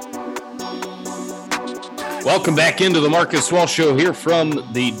 Welcome back into the Marcus Walsh Show here from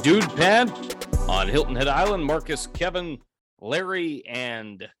the Dude Pad on Hilton Head Island. Marcus, Kevin, Larry,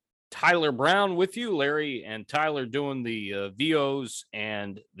 and Tyler Brown with you. Larry and Tyler doing the VOs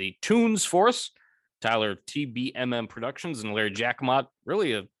and the tunes for us. Tyler, TBMM Productions, and Larry Jacomot,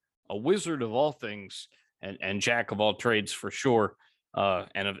 really a wizard of all things and jack of all trades for sure,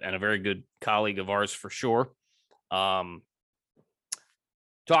 and a very good colleague of ours for sure. Talking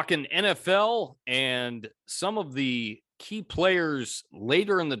NFL and some of the key players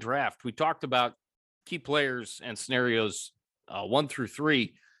later in the draft. We talked about key players and scenarios 1 through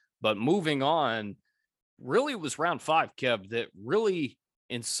 3, but moving on, really it was round 5, Kev, that really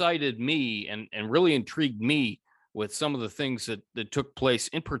incited me and really intrigued me with some of the things that took place,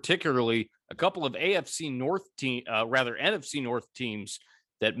 in particularly a couple of NFC North NFC North teams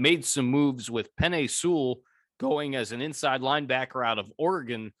that made some moves with Penei Sewell going as an inside linebacker out of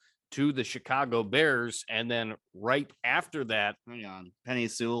Oregon to the Chicago Bears. And then right after that, hang on, Penei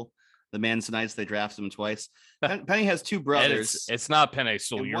Sewell, the Mansonites, they drafted him twice. Penei has 2 brothers. It's not Penei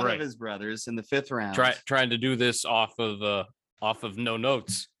Sewell. You're one right. Of his brothers in the 5th round. Trying to do this off of no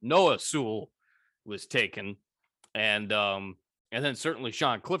notes. Noah Sewell was taken, and then certainly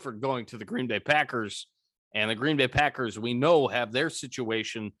Sean Clifford going to the Green Bay Packers. And the Green Bay Packers, we know, have their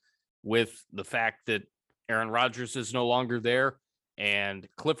situation with the fact that Aaron Rodgers is no longer there, and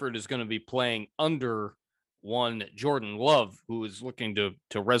Clifford is going to be playing under one Jordan Love, who is looking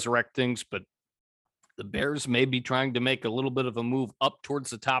to resurrect things. But the Bears may be trying to make a little bit of a move up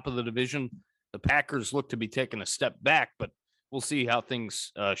towards the top of the division. The Packers look to be taking a step back, but we'll see how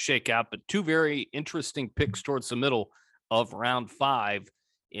things shake out. But 2 very interesting picks towards the middle of round 5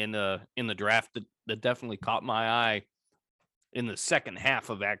 in the draft that definitely caught my eye in the second half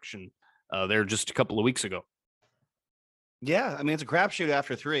of action there just a couple of weeks ago. Yeah, I mean, it's a crapshoot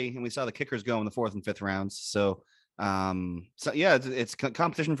after 3, and we saw the kickers go in the 4th and 5th rounds. So yeah, it's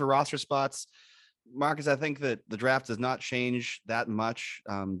competition for roster spots. Marcus, I think that the draft does not change that much.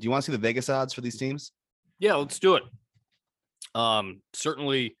 Do you want to see the Vegas odds for these teams? Yeah, let's do it.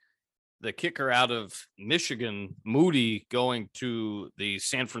 Certainly the kicker out of Michigan, Moody, going to the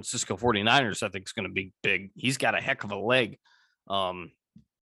San Francisco 49ers, I think is going to be big. He's got a heck of a leg. A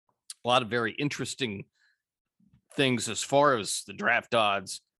lot of very interesting things as far as the draft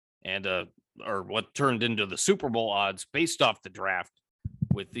odds and or what turned into the Super Bowl odds based off the draft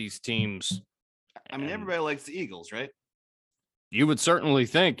with these teams. I mean, everybody likes the Eagles, right? You would certainly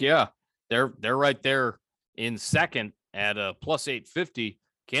think, yeah. They're right there in second at plus 850.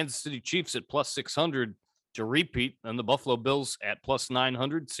 Kansas City Chiefs at plus 600 to repeat, and the Buffalo Bills at plus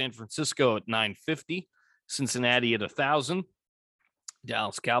 900. San Francisco at 950. Cincinnati at 1,000.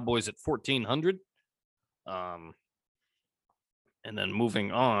 Dallas Cowboys at 1,400. And then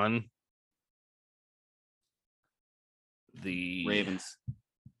moving on, the Ravens.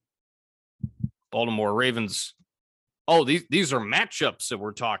 Baltimore Ravens. Oh, these are matchups that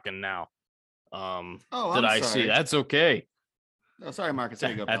we're talking now. I see? That's okay. Oh, sorry, Marcus. There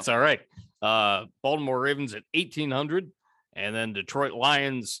you go. That's all right. Baltimore Ravens at 1,800, and then Detroit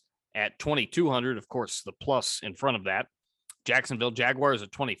Lions at 2,200. Of course, the plus in front of that. Jacksonville Jaguars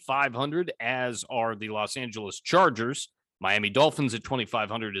at 2,500, as are the Los Angeles Chargers. Miami Dolphins at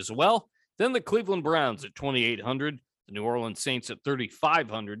 2,500 as well. Then the Cleveland Browns at 2,800. The New Orleans Saints at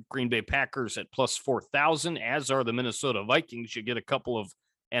 3,500. Green Bay Packers at plus 4,000, as are the Minnesota Vikings. You get a couple of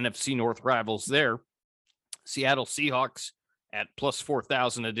NFC North rivals there. Seattle Seahawks at plus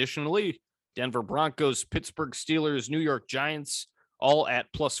 4,000 additionally. Denver Broncos, Pittsburgh Steelers, New York Giants, all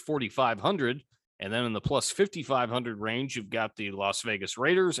at plus 4,500. And then in the plus 5,500 range, you've got the Las Vegas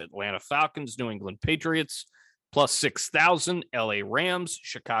Raiders, Atlanta Falcons, New England Patriots, plus 6,000, LA Rams,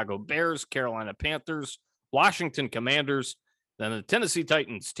 Chicago Bears, Carolina Panthers, Washington Commanders, then the Tennessee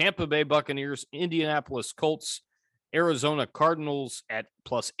Titans, Tampa Bay Buccaneers, Indianapolis Colts, Arizona Cardinals at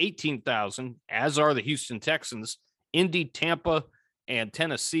plus 18,000, as are the Houston Texans. Indy, Tampa, and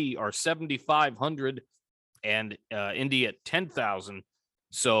Tennessee are 7,500 and Indy at 10,000.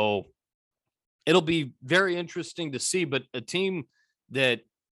 So it'll be very interesting to see. But a team that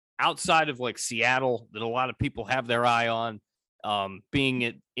outside of like Seattle, that a lot of people have their eye on,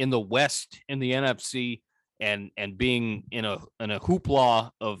 being in the West in the NFC, and being in a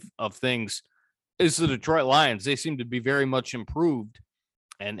hoopla of things, is the Detroit Lions. They seem to be very much improved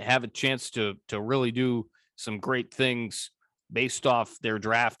and have a chance to really do some great things based off their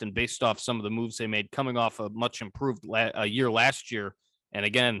draft and based off some of the moves they made coming off a much improved year last year. And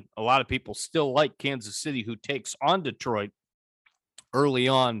again, a lot of people still like Kansas City, who takes on Detroit early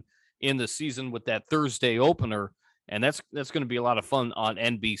on in the season with that Thursday opener. And that's going to be a lot of fun on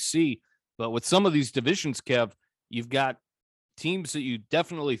NBC. But with some of these divisions, Kev, you've got teams that you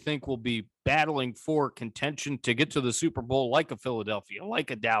definitely think will be battling for contention to get to the Super Bowl, like a Philadelphia,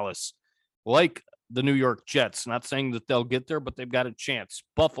 like a Dallas, like the New York Jets. Not saying that they'll get there, but they've got a chance.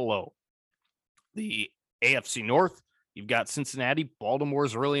 Buffalo, the AFC North, you've got Cincinnati.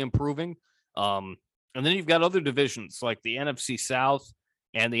 Baltimore's really improving. And then you've got other divisions like the NFC South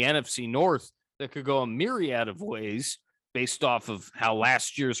and the NFC North that could go a myriad of ways based off of how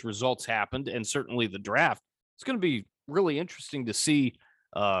last year's results happened, and certainly the draft. It's going to be really interesting to see,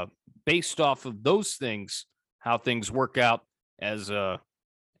 based off of those things, how things work out as the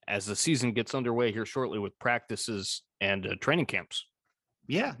season gets underway here shortly with practices and training camps.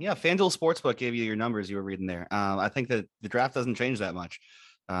 Yeah. FanDuel Sportsbook gave you your numbers you were reading there. I think that the draft doesn't change that much.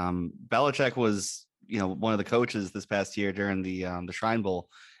 Belichick was, one of the coaches this past year during the Shrine Bowl,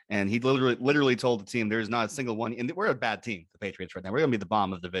 and he literally told the team, there's not a single one, and we're a bad team, the Patriots right now. We're going to be the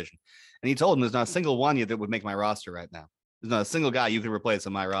bomb of the division. And he told them, there's not a single one that would make my roster right now. There's not a single guy you can replace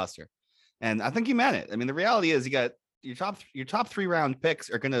on my roster. And I think he meant it. I mean, the reality is you got your top 3 round picks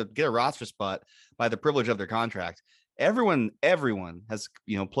are going to get a roster spot by the privilege of their contract. Everyone has,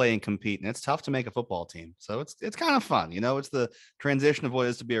 play and compete, and it's tough to make a football team. So it's kind of fun. It's the transition of what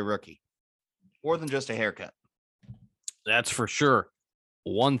it is to be a rookie, more than just a haircut. That's for sure.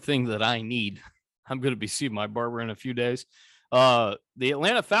 One thing that I need, I'm going to be seeing my barber in a few days. The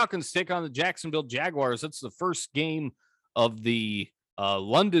Atlanta Falcons take on the Jacksonville Jaguars. That's the first game of the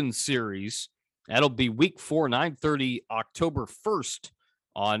London series. That'll be week 4, 9:30, October 1st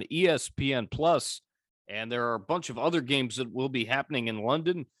on ESPN Plus. And there are a bunch of other games that will be happening in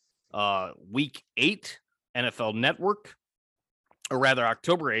London. Week 8, NFL Network, or rather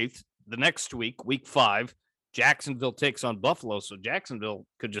October 8th, the next week, week 5, Jacksonville takes on Buffalo. So Jacksonville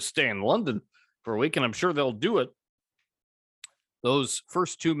could just stay in London for a week, and I'm sure they'll do it. Those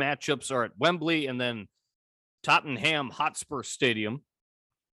first 2 matchups are at Wembley and then Tottenham Hotspur Stadium.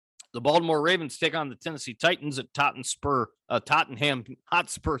 The Baltimore Ravens take on the Tennessee Titans at Tottenham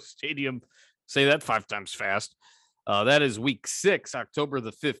Hotspur Stadium. Say that 5 times fast. That is week 6, October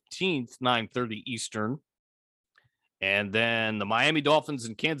the 15th, 9:30 Eastern. And then the Miami Dolphins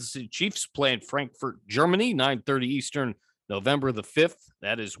and Kansas City Chiefs play in Frankfurt, Germany, 9:30 Eastern, November the 5th.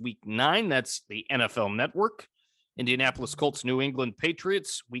 That is week 9. That's the NFL Network. Indianapolis Colts, New England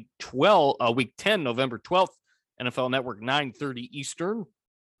Patriots, week 10, November 12th, NFL Network, 9:30 Eastern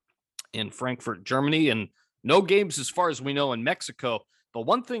in Frankfurt, Germany. And no games as far as we know in Mexico. But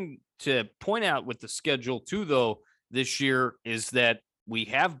one thing to point out with the schedule too, though, this year is that we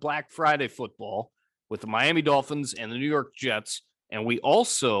have Black Friday football with the Miami Dolphins and the New York Jets. And we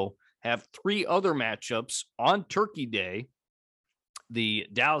also have 3 other matchups on Turkey Day: the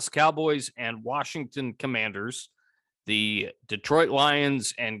Dallas Cowboys and Washington Commanders, the Detroit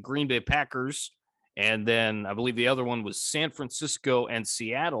Lions and Green Bay Packers, and then I believe the other one was San Francisco and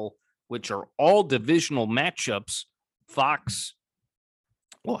Seattle, which are all divisional matchups. Fox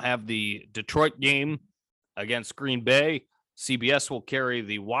will have the Detroit game against Green Bay. CBS will carry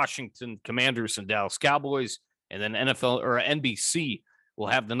the Washington Commanders and Dallas Cowboys, and then NBC will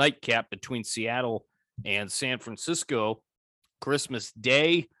have the nightcap between Seattle and San Francisco. Christmas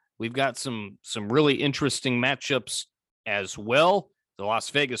Day, we've got some really interesting matchups as well. The Las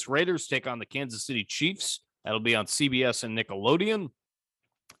Vegas Raiders take on the Kansas City Chiefs. That'll be on CBS and Nickelodeon.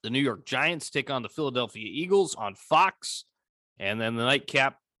 The New York Giants take on the Philadelphia Eagles on Fox. And then the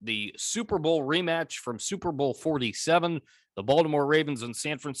nightcap, the Super Bowl rematch from Super Bowl 47. The Baltimore Ravens and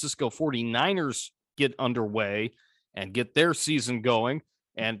San Francisco 49ers get underway and get their season going.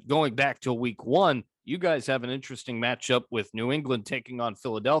 And going back to week 1, you guys have an interesting matchup with New England taking on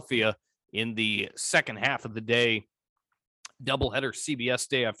Philadelphia in the second half of the day. Doubleheader CBS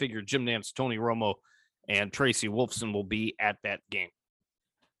Day. I figure Jim Nantz, Tony Romo, and Tracy Wolfson will be at that game.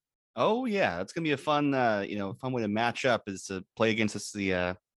 Oh yeah, it's gonna be a fun, fun way to match up is to play against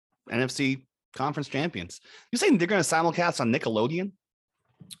the NFC Conference champions. You saying they're going to simulcast on Nickelodeon?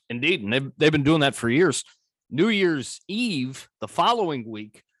 Indeed, and they've been doing that for years. New Year's Eve, the following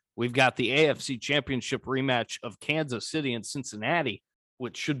week, we've got the AFC Championship rematch of Kansas City and Cincinnati,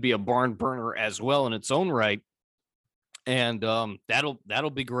 which should be a barn burner as well in its own right. And that'll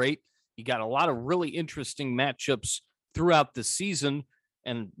be great. You got a lot of really interesting matchups throughout the season.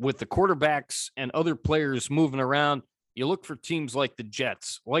 And with the quarterbacks and other players moving around, you look for teams like the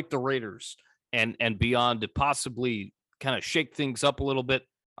Jets, like the Raiders, and beyond to possibly kind of shake things up a little bit.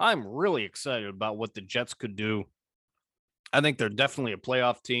 I'm really excited about what the Jets could do. I think they're definitely a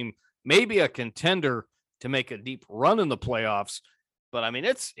playoff team, maybe a contender to make a deep run in the playoffs. But I mean,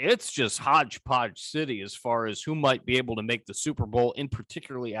 it's just hodgepodge city as far as who might be able to make the Super Bowl, in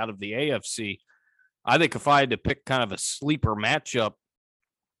particularly out of the AFC. I think if I had to pick kind of a sleeper matchup,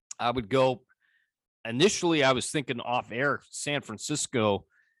 I would go. Initially, I was thinking off air, San Francisco.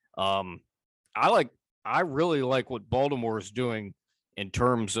 I really like what Baltimore is doing in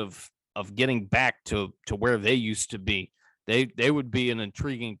terms of getting back to where they used to be. They would be an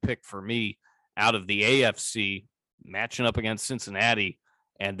intriguing pick for me out of the AFC, matching up against Cincinnati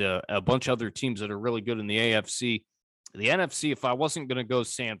and a bunch of other teams that are really good in the AFC. The NFC, if I wasn't going to go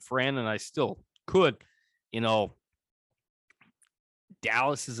San Fran, and I still could,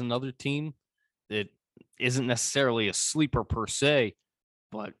 Dallas is another team that isn't necessarily a sleeper per se,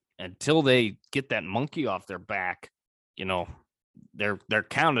 but until they get that monkey off their back, they're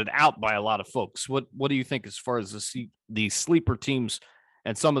counted out by a lot of folks. What do you think as far as the sleeper teams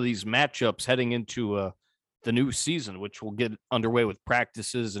and some of these matchups heading into the new season, which will get underway with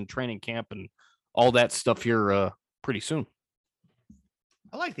practices and training camp and all that stuff here pretty soon?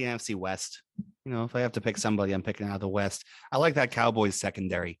 I like the NFC West. If I have to pick somebody, I'm picking out of the West. I like that Cowboys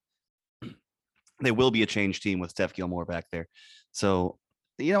secondary. They will be a change team with Steph Gilmore back there. So,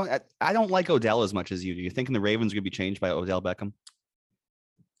 I don't like Odell as much as you do. You thinking the Ravens are going to be changed by Odell Beckham?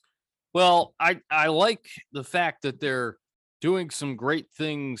 Well, I like the fact that they're doing some great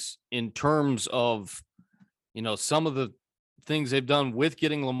things in terms of, some of the things they've done with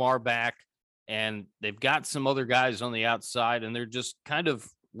getting Lamar back, and they've got some other guys on the outside, and they're just kind of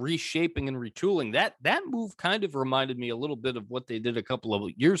reshaping and retooling. That move kind of reminded me a little bit of what they did a couple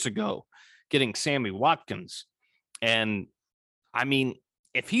of years ago, getting Sammy Watkins. And I mean,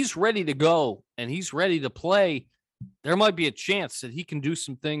 if he's ready to go and he's ready to play, there might be a chance that he can do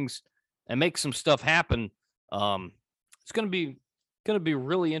some things and make some stuff happen. It's going to be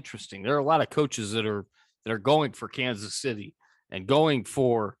really interesting. There are a lot of coaches that are going for Kansas City and going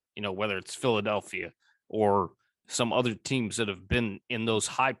for, whether it's Philadelphia or some other teams that have been in those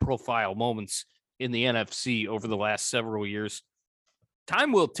high profile moments in the NFC over the last several years.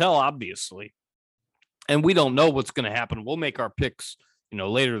 Time will tell, obviously. And we don't know what's going to happen. We'll make our picks,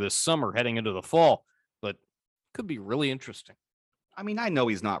 later this summer heading into the fall, but could be really interesting. I mean, I know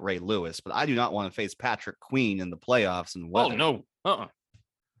he's not Ray Lewis, but I do not want to face Patrick Queen in the playoffs. And oh, no.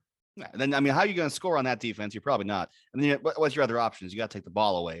 Then, how are you going to score on that defense? You're probably not. And then what's your other options? You got to take the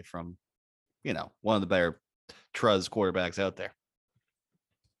ball away from, one of the better Truz quarterbacks out there.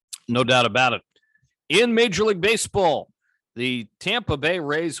 No doubt about it. In Major League Baseball, the Tampa Bay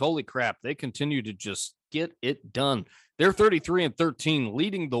Rays, holy crap, they continue to just get it done. They're 33-13,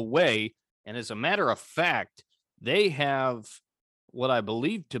 leading the way. And as a matter of fact, they have what I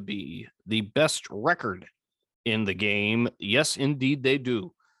believe to be the best record in the game. Yes, indeed, they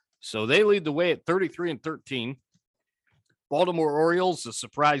do. So they lead the way at 33-13. Baltimore Orioles, a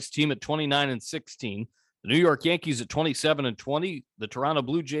surprise team at 29-16. The New York Yankees at 27-20. The Toronto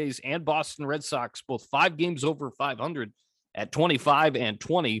Blue Jays and Boston Red Sox, both 5 games over 500 at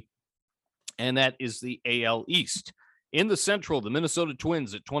 25-20. And that is the AL East. In the Central, the Minnesota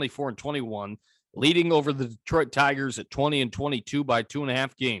Twins at 24-21, leading over the Detroit Tigers at 20-22 by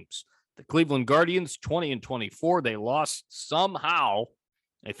 2.5 games. The Cleveland Guardians, 20-24. They lost somehow.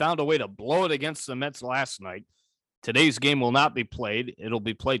 They found a way to blow it against the Mets last night. Today's game will not be played. It'll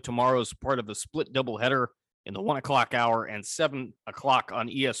be played tomorrow as part of a split doubleheader in the 1 o'clock hour and 7 o'clock on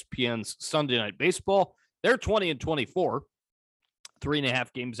ESPN's Sunday Night Baseball. They're 20-24,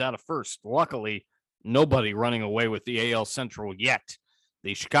 3.5 games out of first. Luckily, nobody running away with the AL Central yet.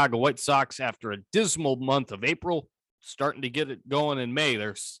 The Chicago White Sox, after a dismal month of April, starting to get it going in May.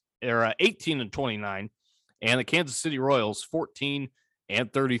 They're 18-29, and the Kansas City Royals 14-33.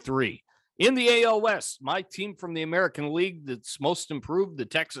 In the AL West, my team from the American League that's most improved, the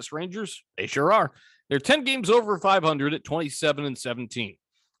Texas Rangers, they sure are. They're 10 games over 500 at 27-17.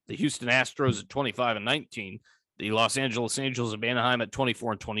 The Houston Astros at 25-19. The Los Angeles Angels of Anaheim at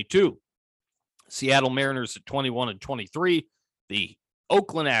 24-22. Seattle Mariners at 21-23. The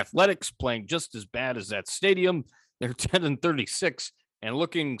Oakland Athletics playing just as bad as that stadium. They're 10-36 and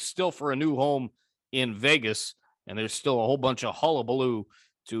looking still for a new home in Vegas, and there's still a whole bunch of hullabaloo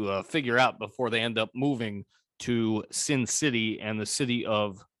to figure out before they end up moving to Sin City and the city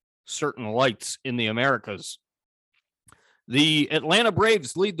of certain lights in the Americas. The Atlanta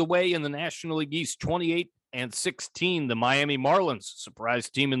Braves lead the way in the National League East, 28-16. The Miami Marlins, surprise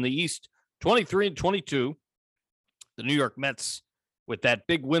team in the East, 23-22. The New York Mets, with that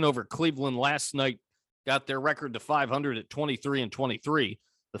big win over Cleveland last night, got their record to 500 at 23-23.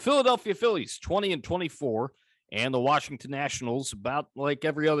 The Philadelphia Phillies, 20-24. And the Washington Nationals, about like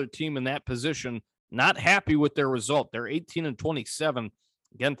every other team in that position, not happy with their result. They're 18-27.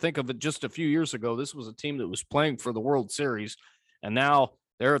 Again, think of it just a few years ago. This was a team that was playing for the World Series, and now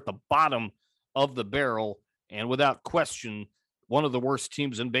they're at the bottom of the barrel. And without question, one of the worst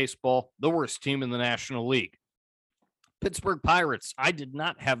teams in baseball, the worst team in the National League. Pittsburgh Pirates, I did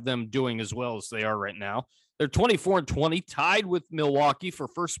not have them doing as well as they are right now. They're 24-20, tied with Milwaukee for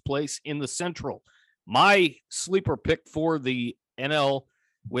first place in the Central. My sleeper pick for the NL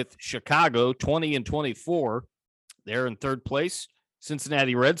with Chicago, 20-24. They're in third place.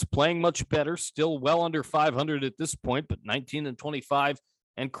 Cincinnati Reds playing much better, still well under 500 at this point, but 19-25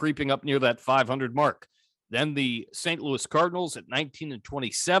 and creeping up near that 500 mark. Then the St. Louis Cardinals at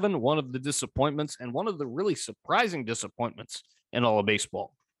 19-27, one of the disappointments and one of the really surprising disappointments in all of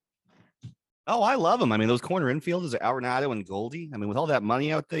baseball. Oh, I love them. I mean, those corner infielders, Arenado and Goldie. I mean, with all that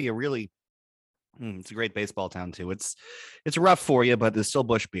money out there, you really, it's a great baseball town too. It's rough for you, but there's still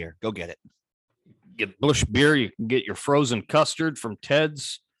Busch beer. Go get it. Get Busch beer. You can get your frozen custard from Ted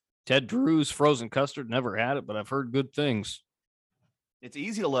Drew's frozen custard. Never had it, but I've heard good things. It's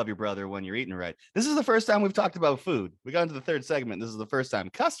easy to love your brother when you're eating right. This is the first time we've talked about food. We got into the third segment. This is the first time.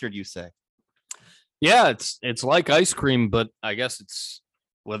 Custard, you say? Yeah, it's like ice cream, but I guess it's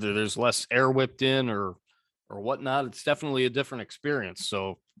whether there's less air whipped in or whatnot. It's definitely a different experience.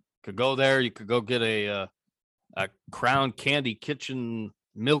 So you could go there. You could go get a Crown Candy Kitchen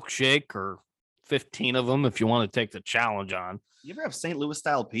milkshake or 15 of them if you want to take the challenge on. You ever have St. Louis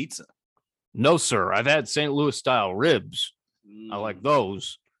style pizza? No, sir. I've had St. Louis style ribs. I like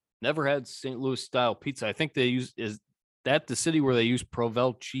those. Never had St. Louis style pizza. I think is that the city where they use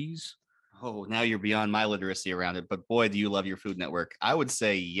Provel cheese? Oh, now you're beyond my literacy around it. But boy, do you love your Food Network. I would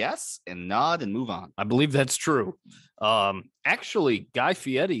say yes and nod and move on. I believe that's true. Actually, Guy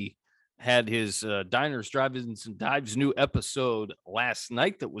Fieri had his Diners, Drive-Ins, and Dives new episode last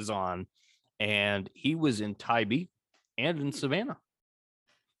night that was on, and he was in Tybee and in Savannah.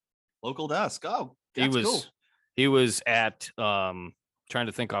 Local desk. Oh, cool. He was at, trying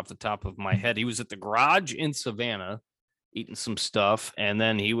to think off the top of my head, he was at the Garage in Savannah eating some stuff, and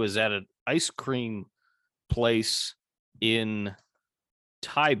then he was at an ice cream place in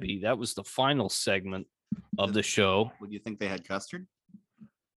Tybee. That was the final segment of the show. Would you think they had custard?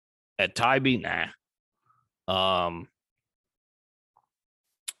 At Tybee? Nah.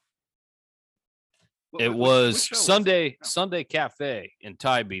 It was Sunday Cafe in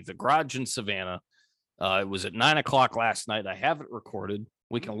Tybee, the Garage in Savannah. It was at 9:00 last night. I have it recorded.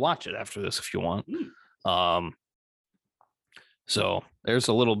 We can watch it after this if you want. So there's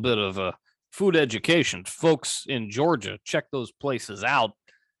a little bit of a food education. Folks in Georgia, check those places out.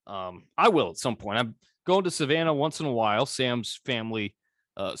 I will at some point. I'm going to Savannah once in a while. Sam's family,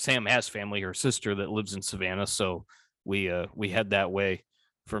 Sam has family, her sister that lives in Savannah. So we head that way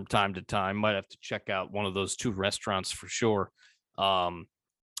from time to time. Might have to check out one of those two restaurants for sure. And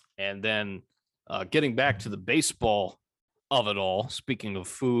then getting back to the baseball of it all, speaking of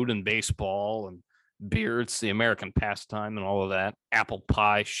food and baseball and beer, it's the American pastime and all of that. Apple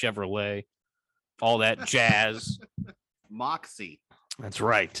pie, Chevrolet, all that jazz. Moxie. That's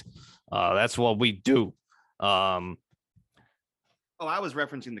right. That's what we do. I was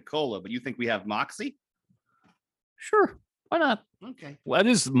referencing the cola, but you think we have Moxie? Sure. Why not? Okay. What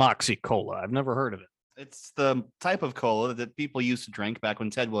is Moxie Cola? I've never heard of it. It's the type of cola that people used to drink back when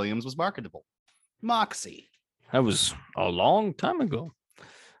Ted Williams was marketable. Moxie. That was a long time ago.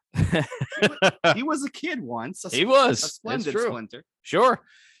 He was a kid once. He was. A splendid splinter. Sure.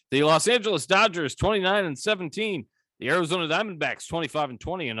 The Los Angeles Dodgers 29-17. The Arizona Diamondbacks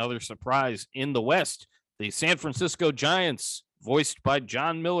 25-20. Another surprise in the West. The San Francisco Giants, voiced by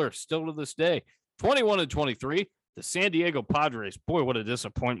John Miller, still to this day, 21-23. The San Diego Padres, boy, what a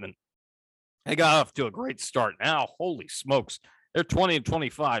disappointment. They got off to a great start. Now, holy smokes, they're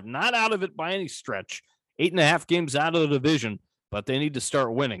 20-25. Not out of it by any stretch. 8.5 games out of the division, but they need to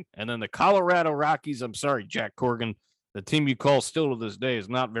start winning. And then the Colorado Rockies, I'm sorry, Jack Corrigan, the team you call still to this day is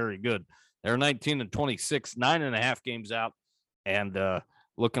not very good. They're 19-26, 9.5 games out, and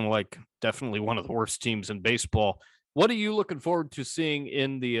looking like definitely one of the worst teams in baseball. What are you looking forward to seeing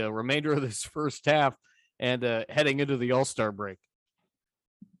in the remainder of this first half and heading into the All-Star break?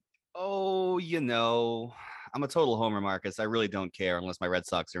 Oh, I'm a total homer, Marcus. I really don't care unless my Red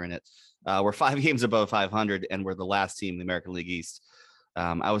Sox are in it. We're 5 games above 500, and we're the last team in the American League East.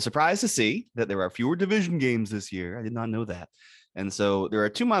 I was surprised to see that there are fewer division games this year. I did not know that. And so there are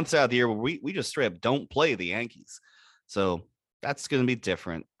 2 months out of the year where we just straight up don't play the Yankees. So that's going to be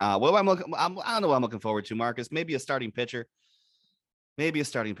different. I don't know what I'm looking forward to, Marcus. Maybe a starting pitcher. If you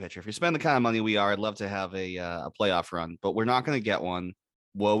spend the kind of money we are, I'd love to have a playoff run, but we're not going to get one.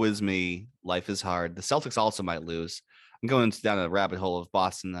 Woe is me. Life is hard. The Celtics also might lose. I'm going down a rabbit hole of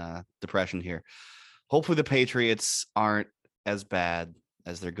Boston depression here. Hopefully the Patriots aren't as bad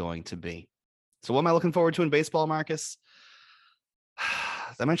as they're going to be. So what am I looking forward to in baseball, Marcus?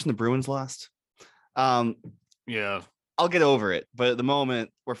 I mentioned the Bruins lost. Yeah. I'll get over it. But at the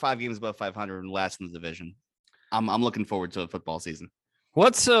moment, we're 5 games above 500 and last in the division. I'm looking forward to a football season.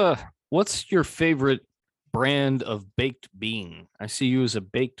 What's your favorite brand of baked bean? I see you as a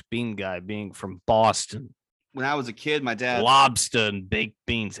baked bean guy, being from Boston. When I was a kid, my dad lobster and baked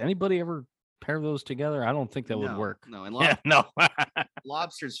beans. Anybody ever pair those together? I don't think that would work. No, and no.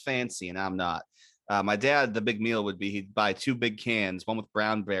 Lobster's fancy, and I'm not. My dad, the big meal would be he'd buy 2 big cans, one with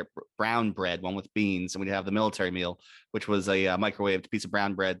brown bread, one with beans, and we'd have the military meal, which was a microwaved piece of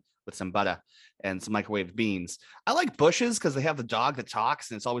brown bread with some butter and some microwaved beans. I like Bush's because they have the dog that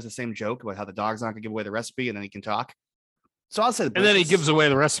talks, and it's always the same joke about how the dog's not going to give away the recipe, and then he can talk. So I'll say and then he gives away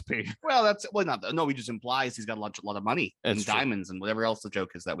the recipe. Well, he just implies he's got a lot of money and diamonds and whatever else the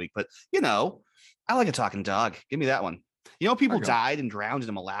joke is that week. But I like a talking dog. Give me that one. People died and drowned in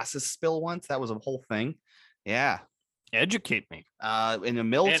a molasses spill once. That was a whole thing. Yeah. Educate me. In a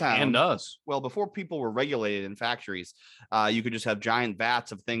mill town. And us. Well, before people were regulated in factories, you could just have giant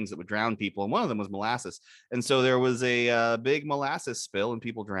vats of things that would drown people. And one of them was molasses. And so there was a big molasses spill and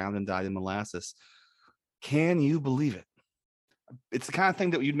people drowned and died in molasses. Can you believe it? It's the kind of thing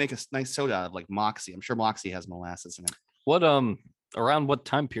that you'd make a nice soda out of, like Moxie. I'm sure Moxie has molasses in it. What around what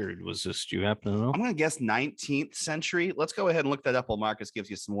time period was this? Do you happen to know? I'm gonna guess 19th century. Let's go ahead and look that up while Marcus gives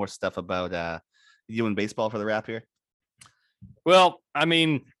you some more stuff about you and baseball for the wrap here. Well, I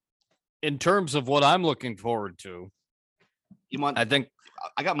mean, in terms of what I'm looking forward to, I think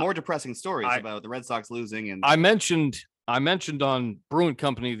I got more depressing stories about the Red Sox losing. And I mentioned on Bruin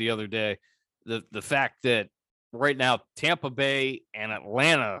Company the other day the fact that right now Tampa Bay and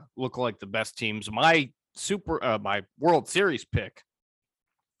Atlanta look like the best teams. My World Series pick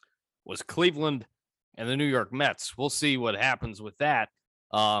was Cleveland and the New York Mets. We'll see what happens with that.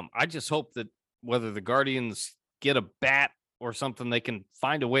 I just hope that whether the Guardians get a bat or something, they can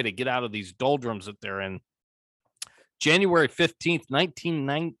find a way to get out of these doldrums that they're in. January 15th,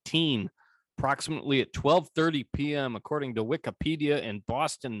 1919, approximately at 12:30 p.m., according to Wikipedia, in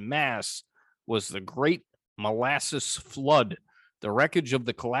Boston, Mass, was the Great Molasses Flood. The wreckage of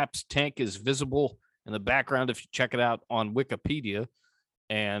the collapsed tank is visible in the background if you check it out on Wikipedia.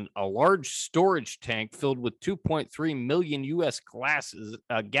 And a large storage tank filled with 2.3 million U.S.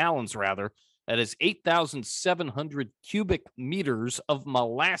 gallons, that is 8,700 cubic meters of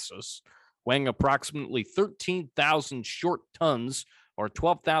molasses, weighing approximately 13,000 short tons or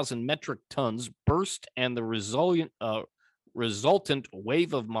 12,000 metric tons, burst, and the resultant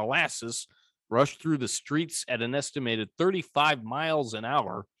wave of molasses rushed through the streets at an estimated 35 miles an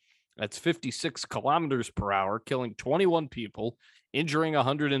hour. That's 56 kilometers per hour, killing 21 people, injuring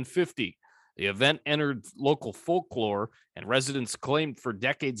 150. The event entered local folklore, and residents claimed for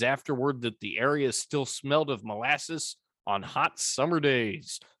decades afterward that the area still smelled of molasses on hot summer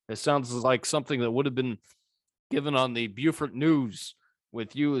days. It sounds like something that would have been given on the Beaufort News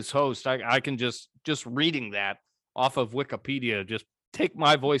with you as host. I can just reading that off of Wikipedia, just take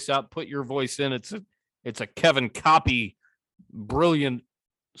my voice out, put your voice in. It's a Kevin Copy brilliant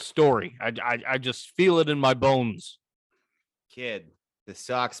story. I just feel it in my bones. Kid, the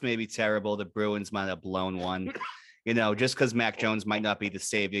Sox may be terrible. The Bruins might have blown one. Just because Mac Jones might not be the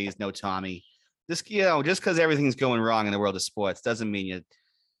savior, he's no Tommy. Just because everything's going wrong in the world of sports doesn't mean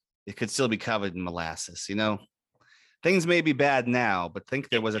it could still be covered in molasses. Things may be bad now, but think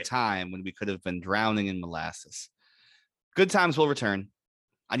there was a time when we could have been drowning in molasses. Good times will return.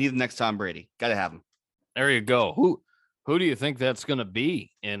 I need the next Tom Brady. Got to have him. There you go. Who do you think that's going to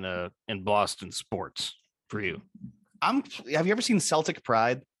be in Boston sports for you? Have you ever seen Celtic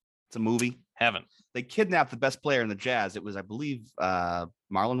Pride? It's a movie. Haven't. They kidnapped the best player in the Jazz. It was, I believe, Marlon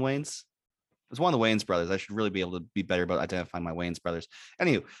Wayans. It was one of the Wayans brothers. I should really be able to be better about identifying my Wayans brothers.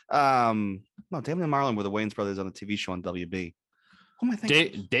 Anywho, no, Damon and Marlon were the Wayans brothers on the TV show on WB. Who am I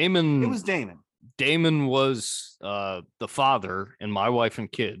thinking? Damon. It was Damon. Damon was the father in My Wife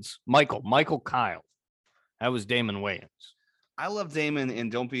and Kids. Michael Kyle. That was Damon Wayans. I love Damon in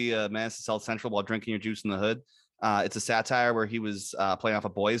Don't Be a Menace to South Central While Drinking Your Juice in the Hood. It's a satire where he was playing off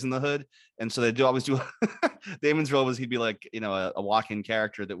of Boys in the Hood. And so they always do Damon's role was he'd be like, a walk-in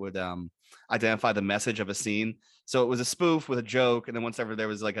character that would identify the message of a scene. So it was a spoof with a joke. And then once ever there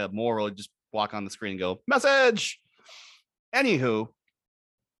was like a moral, he'd just walk on the screen and go, message. Anywho,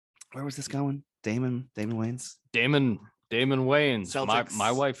 where was this going? Damon Wayans? Damon Wayans.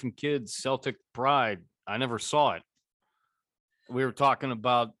 My Wife and Kids, Celtic Pride. I never saw it. We were talking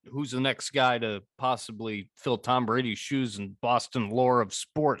about who's the next guy to possibly fill Tom Brady's shoes in Boston lore of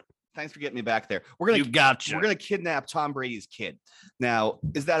sport. Thanks for getting me back there. We're gonna kidnap Tom Brady's kid. Now,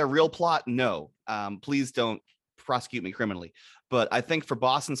 is that a real plot? No. Please don't prosecute me criminally. But I think for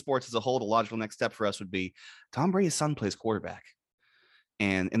Boston sports as a whole, the logical next step for us would be Tom Brady's son plays quarterback.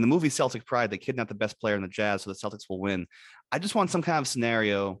 And in the movie Celtic Pride, they kidnap the best player in the Jazz so the Celtics will win. I just want some kind of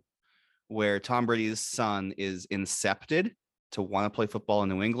scenario where Tom Brady's son is incepted to want to play football in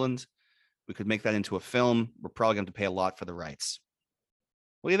New England. We could make that into a film. We're probably going to pay a lot for the rights.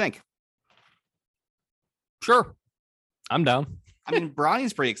 What do you think? Sure. I'm down. I mean,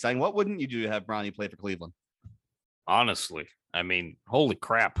 Bronny's pretty exciting. What wouldn't you do to have Bronny play for Cleveland? Honestly, I mean, holy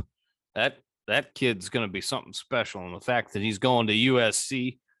crap. That kid's going to be something special. And the fact that he's going to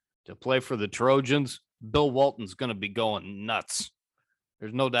USC to play for the Trojans, Bill Walton's going to be going nuts.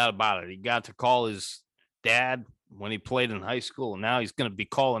 There's no doubt about it. He got to call his dad when he played in high school, and now he's going to be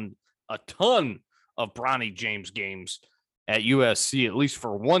calling a ton of Bronny James games at USC, at least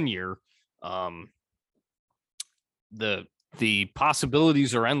for 1 year. The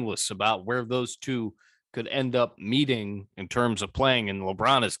possibilities are endless about where those two could end up meeting in terms of playing, and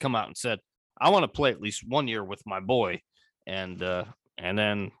LeBron has come out and said, I want to play at least 1 year with my boy, and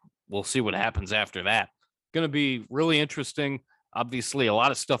then we'll see what happens after that. Going to be really interesting. Obviously, a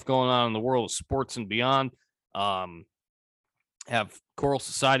lot of stuff going on in the world of sports and beyond. Have Choral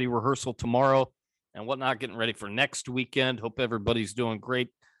Society rehearsal tomorrow and whatnot, getting ready for next weekend. Hope everybody's doing great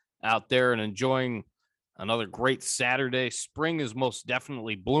out there and enjoying another great Saturday. Spring is most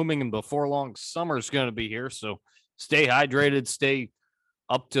definitely blooming, and before long, summer's going to be here. So stay hydrated, stay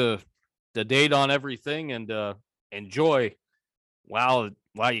up to the date on everything, and enjoy while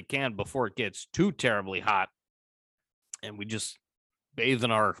you can before it gets too terribly hot. And we just bathe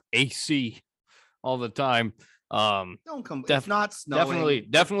in our AC all the time. Don't come. It's not snowing.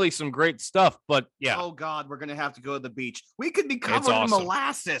 Definitely some great stuff. But yeah. Oh God, we're gonna have to go to the beach. We could be covered in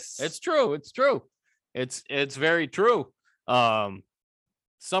molasses. It's true. It's very true.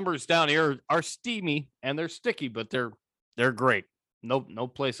 Summers down here are steamy and they're sticky, but they're great. No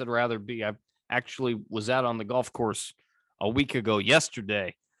place I'd rather be. I actually was out on the golf course a week ago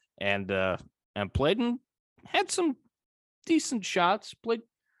yesterday and played and had some decent shots. Played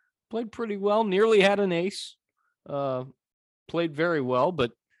pretty well. Nearly had an ace. Played very well,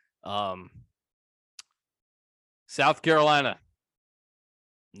 but South Carolina,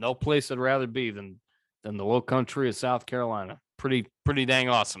 no place I'd rather be than the low country of South Carolina. Pretty dang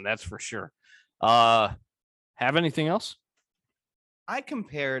awesome, that's for sure. Have anything else? I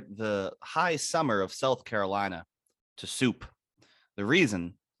compared the high summer of South Carolina to soup. The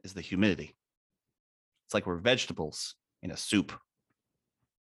reason is the humidity. It's like we're vegetables in a soup.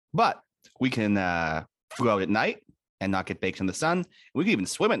 But we can go out at night and not get baked in the sun. We can even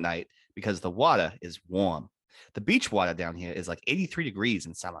swim at night because the water is warm. The beach water down here is like 83 degrees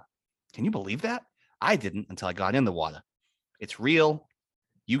in summer. Can you believe that? I didn't until I got in the water. It's real.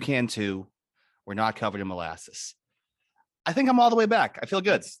 You can too. We're not covered in molasses. I think I'm all the way back. I feel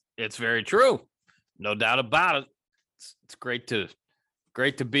good. It's very true. No doubt about it. It's great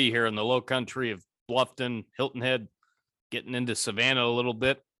to be here in the low country of Bluffton, Hilton Head, getting into Savannah a little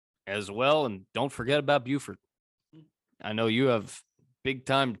bit as well. And don't forget about Beaufort. I know you have big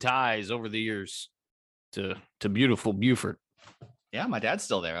time ties over the years to beautiful Beaufort. Yeah, my dad's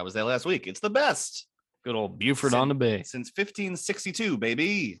still there. I was there last week. It's the best. Good old Beaufort on the Bay. Since 1562,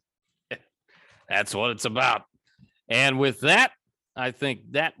 baby. That's what it's about. And with that, I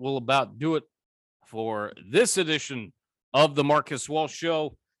think that will about do it for this edition of the Marcus Walsh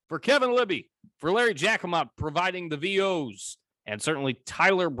Show. For Kevin Libby, for Larry Jacomot providing the VOs, and certainly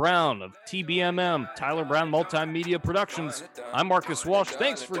Tyler Brown of TBMM, Tyler Brown Multimedia Productions, I'm Marcus Walsh.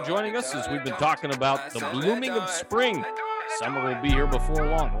 Thanks for joining us as we've been talking about the blooming of spring. Summer will be here before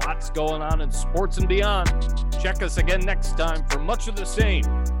long. Lots going on in sports and beyond. Check us again next time for much of the same.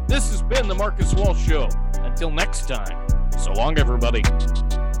 This has been the Marcus Walsh Show. Until next time, so long, everybody.